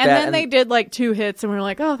something. It was just and bad. Then they did like 2 hits, and we were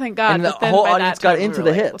like, oh, thank God. And the whole audience got into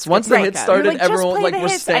the hits. Once the hits started, everyone like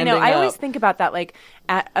was standing up. I always think about that, like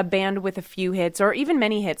at a band with a few hits or even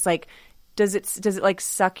many hits, like. Does it like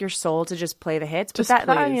suck your soul to just play the hits? But the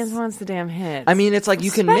audience wants the damn hits. I mean, it's like you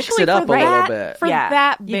can mix it up a little bit. For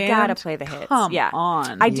that band, you gotta play the hits. Come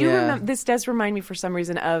on. I do remember. This does remind me for some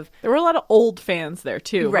reason of there were a lot of old fans there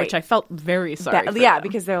too, which I felt very sorry. For them.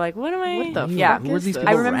 Because they're like, what am I? What the fuck who are these people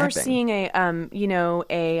I remember rapping? seeing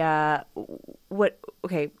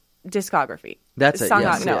discography. That's it.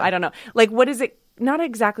 Yes, I don't know. Like, what is it? Not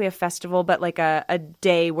exactly a festival, but like a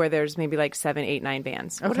day where there's maybe like 7, 8, 9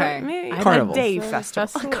 bands. Okay. Carnival. A day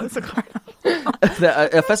festival. It's a carnival.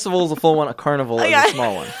 A festival is a full one. A carnival is a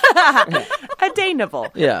small one. A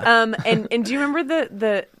day-nival. Yeah. And do you remember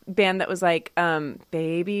the band that was like,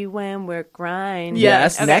 Baby When We're Grinding?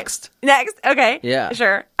 Yes. Okay. Next. Okay. Yeah.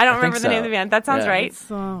 Sure. I don't remember the name of the band. That sounds right.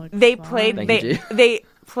 So They played. Thank you, They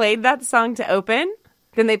played that song to open.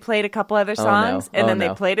 Then they played a couple other songs, and then they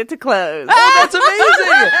played it to close. Oh, that's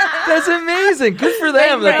amazing! That's amazing. Good for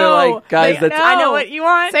them that they're like, guys. I know what you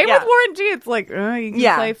want. Same with Warren G. It's like you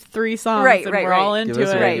can play 3 songs, and we're all into it,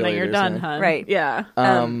 and then you're done, hun. Right? Yeah.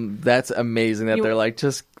 That's amazing that they're like,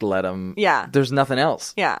 just let them. Yeah. There's nothing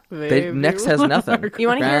else. Yeah. Next has nothing. You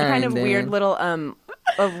want to hear kind of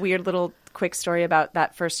weird little quick story about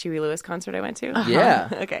that first Huey Lewis concert I went to? Yeah.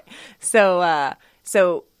 Okay.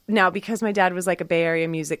 So now, because my dad was like a Bay Area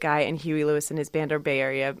music guy and Huey Lewis and his band are Bay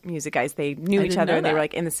Area music guys, they knew each other and they were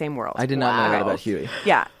like in the same world. I did not know that about Huey.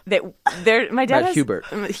 Yeah. My dad has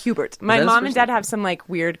Hubert. My mom and dad have some like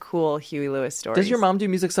weird, cool Huey Lewis stories. Does your mom do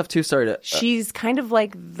music stuff too? Sorry to. She's kind of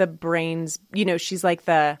like the brains, she's like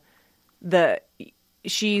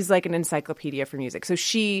she's like an encyclopedia for music. So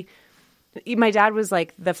my dad was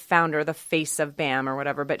like the founder, the face of BAM or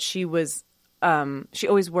whatever, but she was. She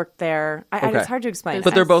always worked there. It's hard to explain.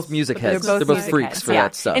 But they're both music heads. They're both freaks for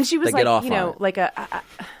that stuff. And she was they like, get off like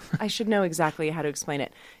I should know exactly how to explain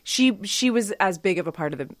it. She was as big of a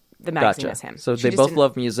part of the magazine as him. So they both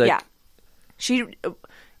love music. Yeah. She,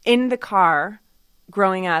 in the car,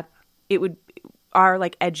 growing up, our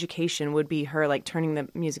like education would be her like turning the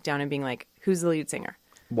music down and being like, "Who's the lead singer?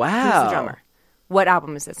 Wow. Who's the drummer? What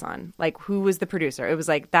album is this on? Like, who was the producer?" It was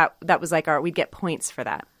like that was like we'd get points for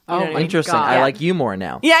that. You know interesting. I like you more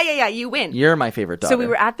now. Yeah. You win. You're my favorite daughter. So we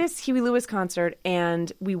were at this Huey Lewis concert,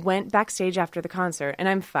 and we went backstage after the concert. And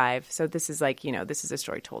I'm 5, so this is like this is a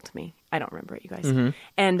story told to me. I don't remember it, you guys. Mm-hmm.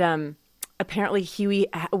 And apparently Huey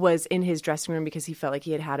was in his dressing room because he felt like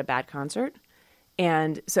he had a bad concert,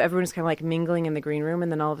 and so everyone was kind of like mingling in the green room.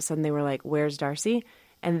 And then all of a sudden they were like, "Where's Darcy?"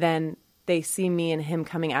 And then they see me and him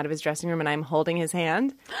coming out of his dressing room, and I'm holding his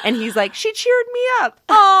hand, and he's like, "She cheered me up."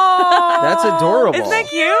 Oh, that's adorable. Isn't that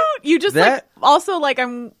cute? You just like also like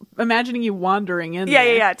I'm imagining you wandering in.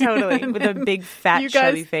 Yeah, totally, with a big fat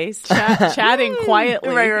chubby face, chatting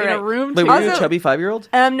quietly right. in a room. Wait, were you a chubby 5-year-old?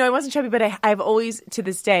 No, I wasn't chubby, but I've always to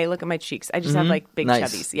this day look at my cheeks. I just have like big nice.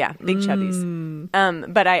 chubbies. Yeah, big chubbies.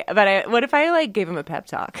 But I what if I like gave him a pep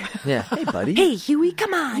talk? Yeah, hey buddy. Hey Huey,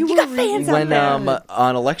 come on, you got fans out there.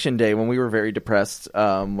 On election day when we were very depressed,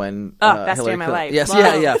 when best Hillary day of my life. Yes,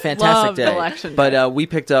 yeah, fantastic day. Election but day. We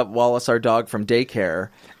picked up Wallace, our dog, from daycare,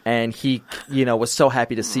 and he, was so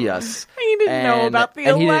happy to see us. He didn't know about the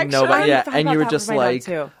election. election. He didn't know about, and you were just like,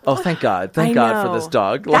 "Oh, thank God for this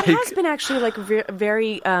dog." That has been actually like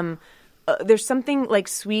very. There's something like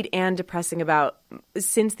sweet and depressing about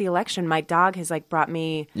since the election. My dog has like brought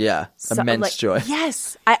me immense joy.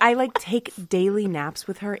 Yes, I like take daily naps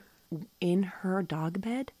with her in her dog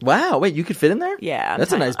bed. Wow. Wait, you could fit in there? Yeah.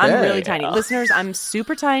 That's tiny. a nice bed. I'm really tiny. Listeners, I'm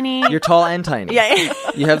super tiny. You're tall and tiny. Yeah.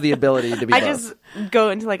 You have the ability to be I both. just go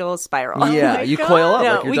into like a little spiral. Yeah, you coil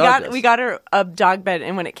up like your dog does. We got her a dog bed,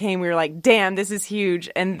 and when it came, we were like, "Damn, this is huge!"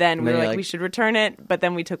 And then we were like, "We should return it." But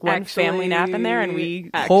then we took one family nap in there, and we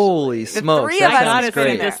holy smokes! three of that us sounds gotta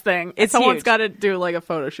great. This thing. It's Someone's huge. got to do like a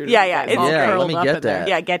photo shoot. Yeah, It's all it's Yeah, let curled me up get in there. that.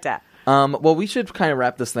 Yeah, get that. Well, we should kind of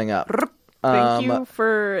wrap this thing up. Thank you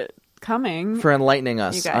for coming. For enlightening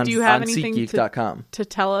us You guys. on, Do you have on anything SeatGeek.com. to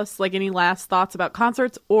tell us, like any last thoughts about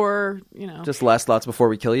concerts, or Just last thoughts before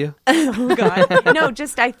we kill you. Oh God, no.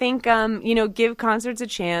 Just I think give concerts a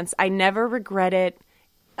chance. I never regret it.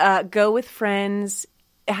 Go with friends.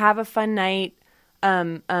 Have a fun night.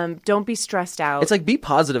 Don't be stressed out. It's like be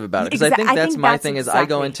positive about it because I think that's my thing. Is I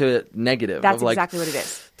go into it negative. That's of like, exactly what it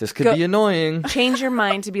is. This could be annoying. Change your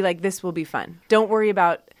mind to be like, this will be fun. Don't worry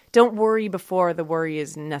before the worry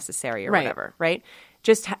is necessary or whatever, right?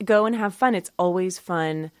 Just go and have fun. It's always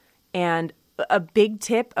fun. And a big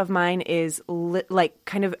tip of mine is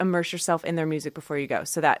kind of immerse yourself in their music before you go,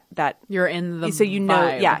 so that you're in the so you know,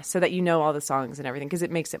 vibe. so that you know all the songs and everything, because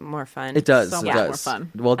it makes it more fun. It does. So it much does. more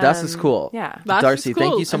fun. Well, Das is cool. Yeah. Das Darcy, is cool.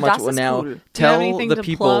 thank you so much. Das is Now cool. Do you have tell anything the to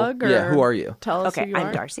people. plug, or Yeah, who are you? Tell us Okay, who you I'm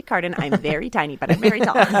are. Darcy Carden. I'm very tiny, but I'm very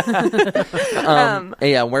tall.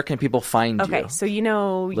 Yeah, where can people find you? Okay, so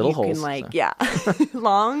Little you holes, can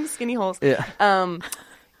long skinny holes. Yeah.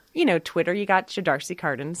 Twitter, you got your Darcy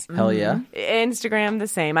Cardens. Hell yeah. Instagram, the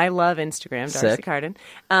same. I love Instagram, Darcy Sick. Carden.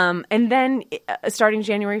 And then starting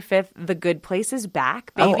January 5th, The Good Place is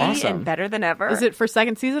back, baby, awesome. and better than ever. Is it for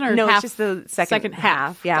second season or No, half? it's just the second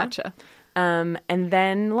half. Yeah. Gotcha. And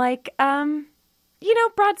then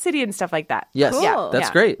Broad City and stuff like that. Yes. Cool. Yeah. That's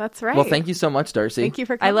Yeah. great. That's right. Well, thank you so much, Darcy. Thank you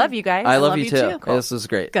for coming. I love you guys. I love you too. too. Cool. This was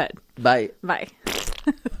great. Good. Bye. Bye.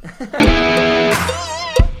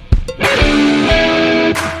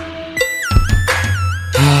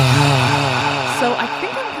 So I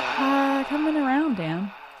think I'm coming around,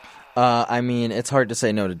 Dan. I mean, it's hard to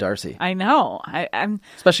say no to Darcy, I know. I'm.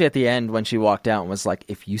 especially at the end when she walked out and was like,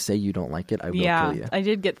 "If you say you don't like it, I will kill you." I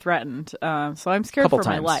did get threatened. So I'm scared Couple for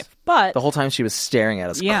times. my life. But The whole time she was staring at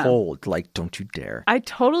us Yeah. cold, like, "Don't you dare!" I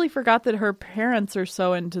totally forgot that her parents are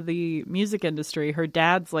so into the music industry. Her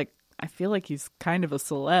dad's like, I feel like he's kind of a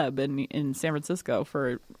celeb in San Francisco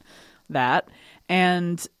for that.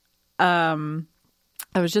 And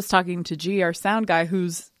I was just talking to G, our sound guy,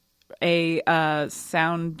 who's a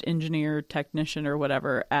sound engineer, technician, or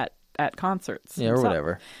whatever at concerts. Yeah, or himself.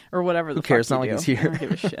 whatever. Or whatever. Who cares? The Not fuck like you he's do. here. I don't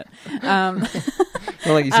give a shit. Not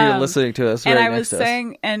like he's here listening to us. And right I was next to us.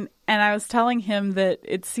 saying, and I was telling him that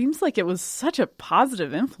it seems like it was such a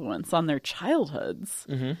positive influence on their childhoods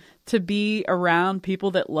Mm-hmm. to be around people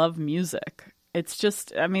that love music. It's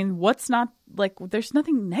just, I mean, what's not like? There's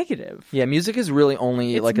nothing negative. Yeah, music is really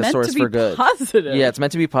only It's like a meant source to be for good. positive. Yeah, it's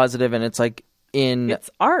meant to be positive, and it's like It's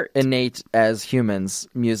art. innate as humans.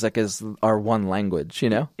 Music is our one language.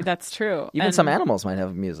 That's true. Even And- some animals might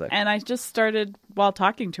have music. And I just started, while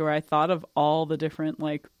talking to her, I thought of all the different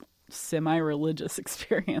like semi-religious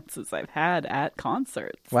experiences I've had at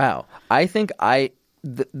concerts. Wow, I think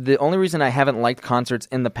the only reason I haven't liked concerts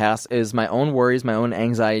in the past is my own worries, my own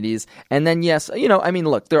anxieties. And then, yes, I mean,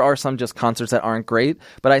 look, there are some just concerts that aren't great,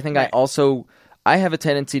 but I think I have a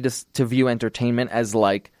tendency to view entertainment as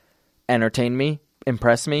like, entertain me,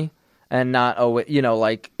 impress me, and not,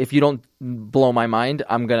 like if you don't blow my mind,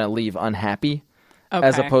 I'm going to leave unhappy. Okay.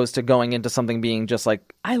 As opposed to going into something being just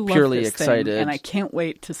like I love purely this excited. thing, and I can't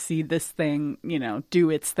wait to see this thing, do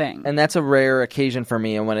its thing. And that's a rare occasion for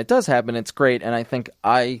me. And when it does happen, it's great. And I think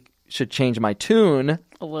I should change my tune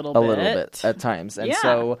a little bit at times. And Yeah.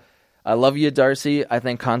 so I love you, Darcy. I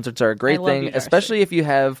think concerts are a great I love thing, you, Darcy. especially if you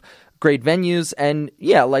have great venues. And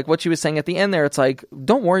yeah, like what she was saying at the end there, it's like,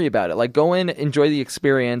 don't worry about it. Like go in, enjoy the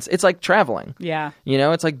experience. It's like traveling. Yeah.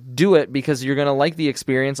 It's like do it because you're going to like the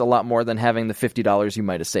experience a lot more than having the $50 you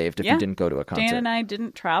might have saved if you didn't go to a concert. Dan and I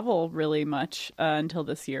didn't travel really much until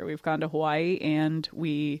this year. We've gone to Hawaii, and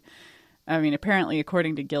apparently,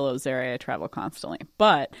 according to Gil Ozeri, I travel constantly.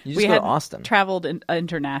 But You just we go to had Austin. traveled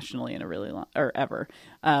internationally in a really long, or ever.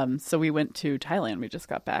 So we went to Thailand. We just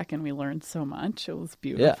got back, and we learned so much. It was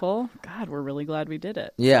beautiful. God, we're really glad we did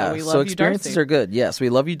it. Yeah, so we love so you, experiences Darcy. are good. Yes, we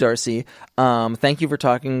love you, Darcy. Thank you for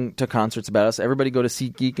talking to concerts about us. Everybody go to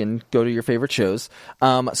SeatGeek and go to your favorite shows.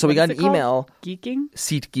 So we got an email. Geeking?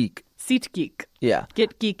 SeatGeek. SeatGeek. Yeah.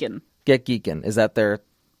 Get geekin'. Get Geekin'. Is that their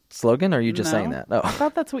slogan, or are you just No. saying that? I Oh,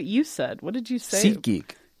 thought that's what you said. What did you say?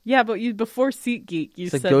 SeatGeek. Yeah, but before SeatGeek, you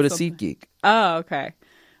It's said like go to something. SeatGeek. Oh, okay.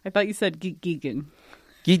 I thought you said geeking.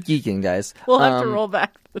 Geeking, guys. We'll have to roll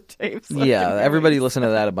back the tapes. Yeah, everybody listen to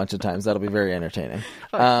that a bunch of times. That'll be very entertaining.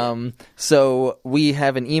 So we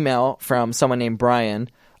have an email from someone named Brian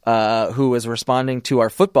who was responding to our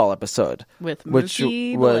football episode. With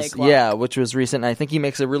Mookie which was recent. And I think he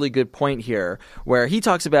makes a really good point here where he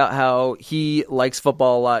talks about how he likes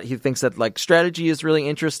football a lot. He thinks that like strategy is really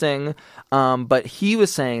interesting. But he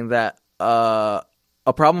was saying that a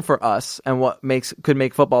problem for us and what could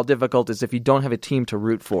make football difficult is if you don't have a team to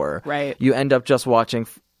root for. Right. You end up just watching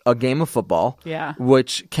a game of football,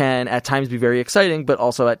 which can at times be very exciting, but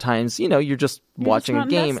also at times, you're just watching a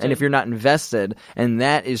game. Invested. And if you're not invested, and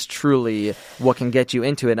that is truly what can get you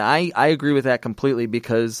into it. And I agree with that completely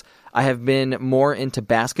because I have been more into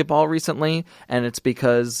basketball recently, and it's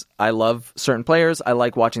because I love certain players. I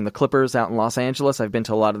like watching the Clippers out in Los Angeles. I've been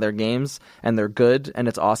to a lot of their games, and they're good, and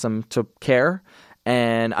it's awesome to care.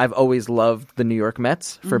 And I've always loved the New York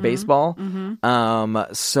Mets for baseball.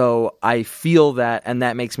 So I feel that, and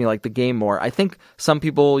that makes me like the game more. I think some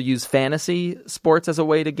people use fantasy sports as a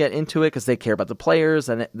way to get into it because they care about the players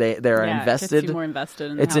and they're invested. It gets you more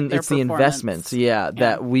invested in it's the investments,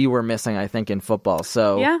 that we were missing, I think, in football.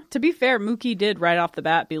 So yeah, to be fair, Mookie did right off the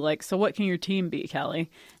bat be like, "So what can your team be,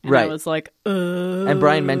 Kelly?" And right. I was like, And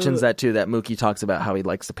Brian mentions that too, that Mookie talks about how he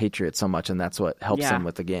likes the Patriots so much, and that's what helps him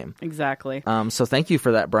with the game. Exactly. So thank you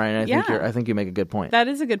for that, Brian. I think you make a good point. That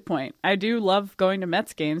is a good point. I do love going to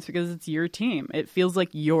Mets games because it's your team. It feels like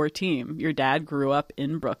your team. Your dad grew up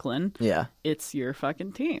in Brooklyn. Yeah. It's your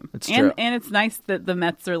fucking team. It's true. And it's nice that the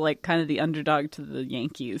Mets are like kind of the underdog to the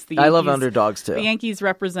Yankees. I love underdogs too. The Yankees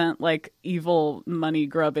represent like evil money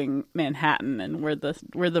grubbing Manhattan, and we're the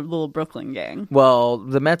little Brooklyn gang. Well,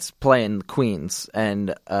 the Mets play in Queens,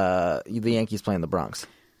 and the Yankees play in the Bronx.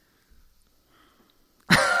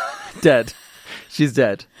 Dead. She's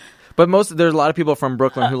dead. But there's a lot of people from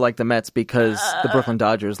Brooklyn who like the Mets because the Brooklyn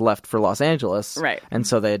Dodgers left for Los Angeles. Right. And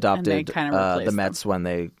so they adopted the Mets them when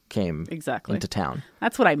they came into town.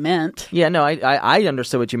 That's what I meant. Yeah, no, I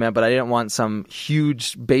understood what you meant, but I didn't want some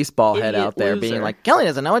huge baseball head out there being like, Kelly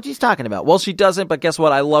doesn't know what she's talking about. Well, she doesn't, but guess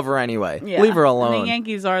what? I love her anyway. Yeah. Leave her alone. And the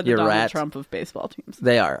Yankees are the Donald Trump of baseball teams.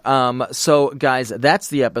 They are. So, guys, that's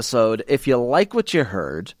the episode. If you like what you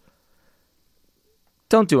heard,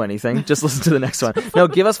 don't do anything. Just listen to the next one. No,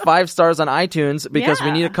 give us 5 stars on iTunes because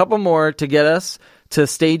we need a couple more to get us to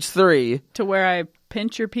stage 3. To where I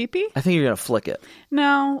pinch your pee-pee? I think you're going to flick it.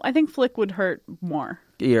 No, I think flick would hurt more.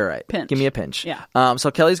 You're right. Pinch. Give me a pinch. Yeah.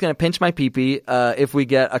 So Kelly's going to pinch my pee-pee if we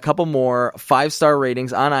get a couple more 5-star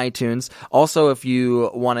ratings on iTunes. Also, if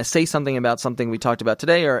you want to say something about something we talked about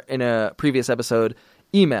today or in a previous episode,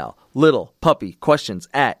 email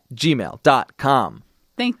littlepuppyquestions@gmail.com.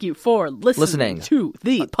 Thank you for listening to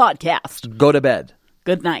the podcast. Go to bed.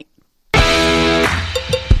 Good night.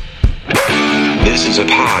 This is a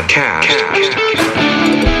podcast.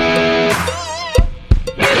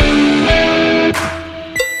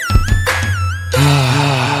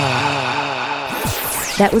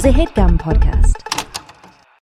 That was a HeadGum podcast.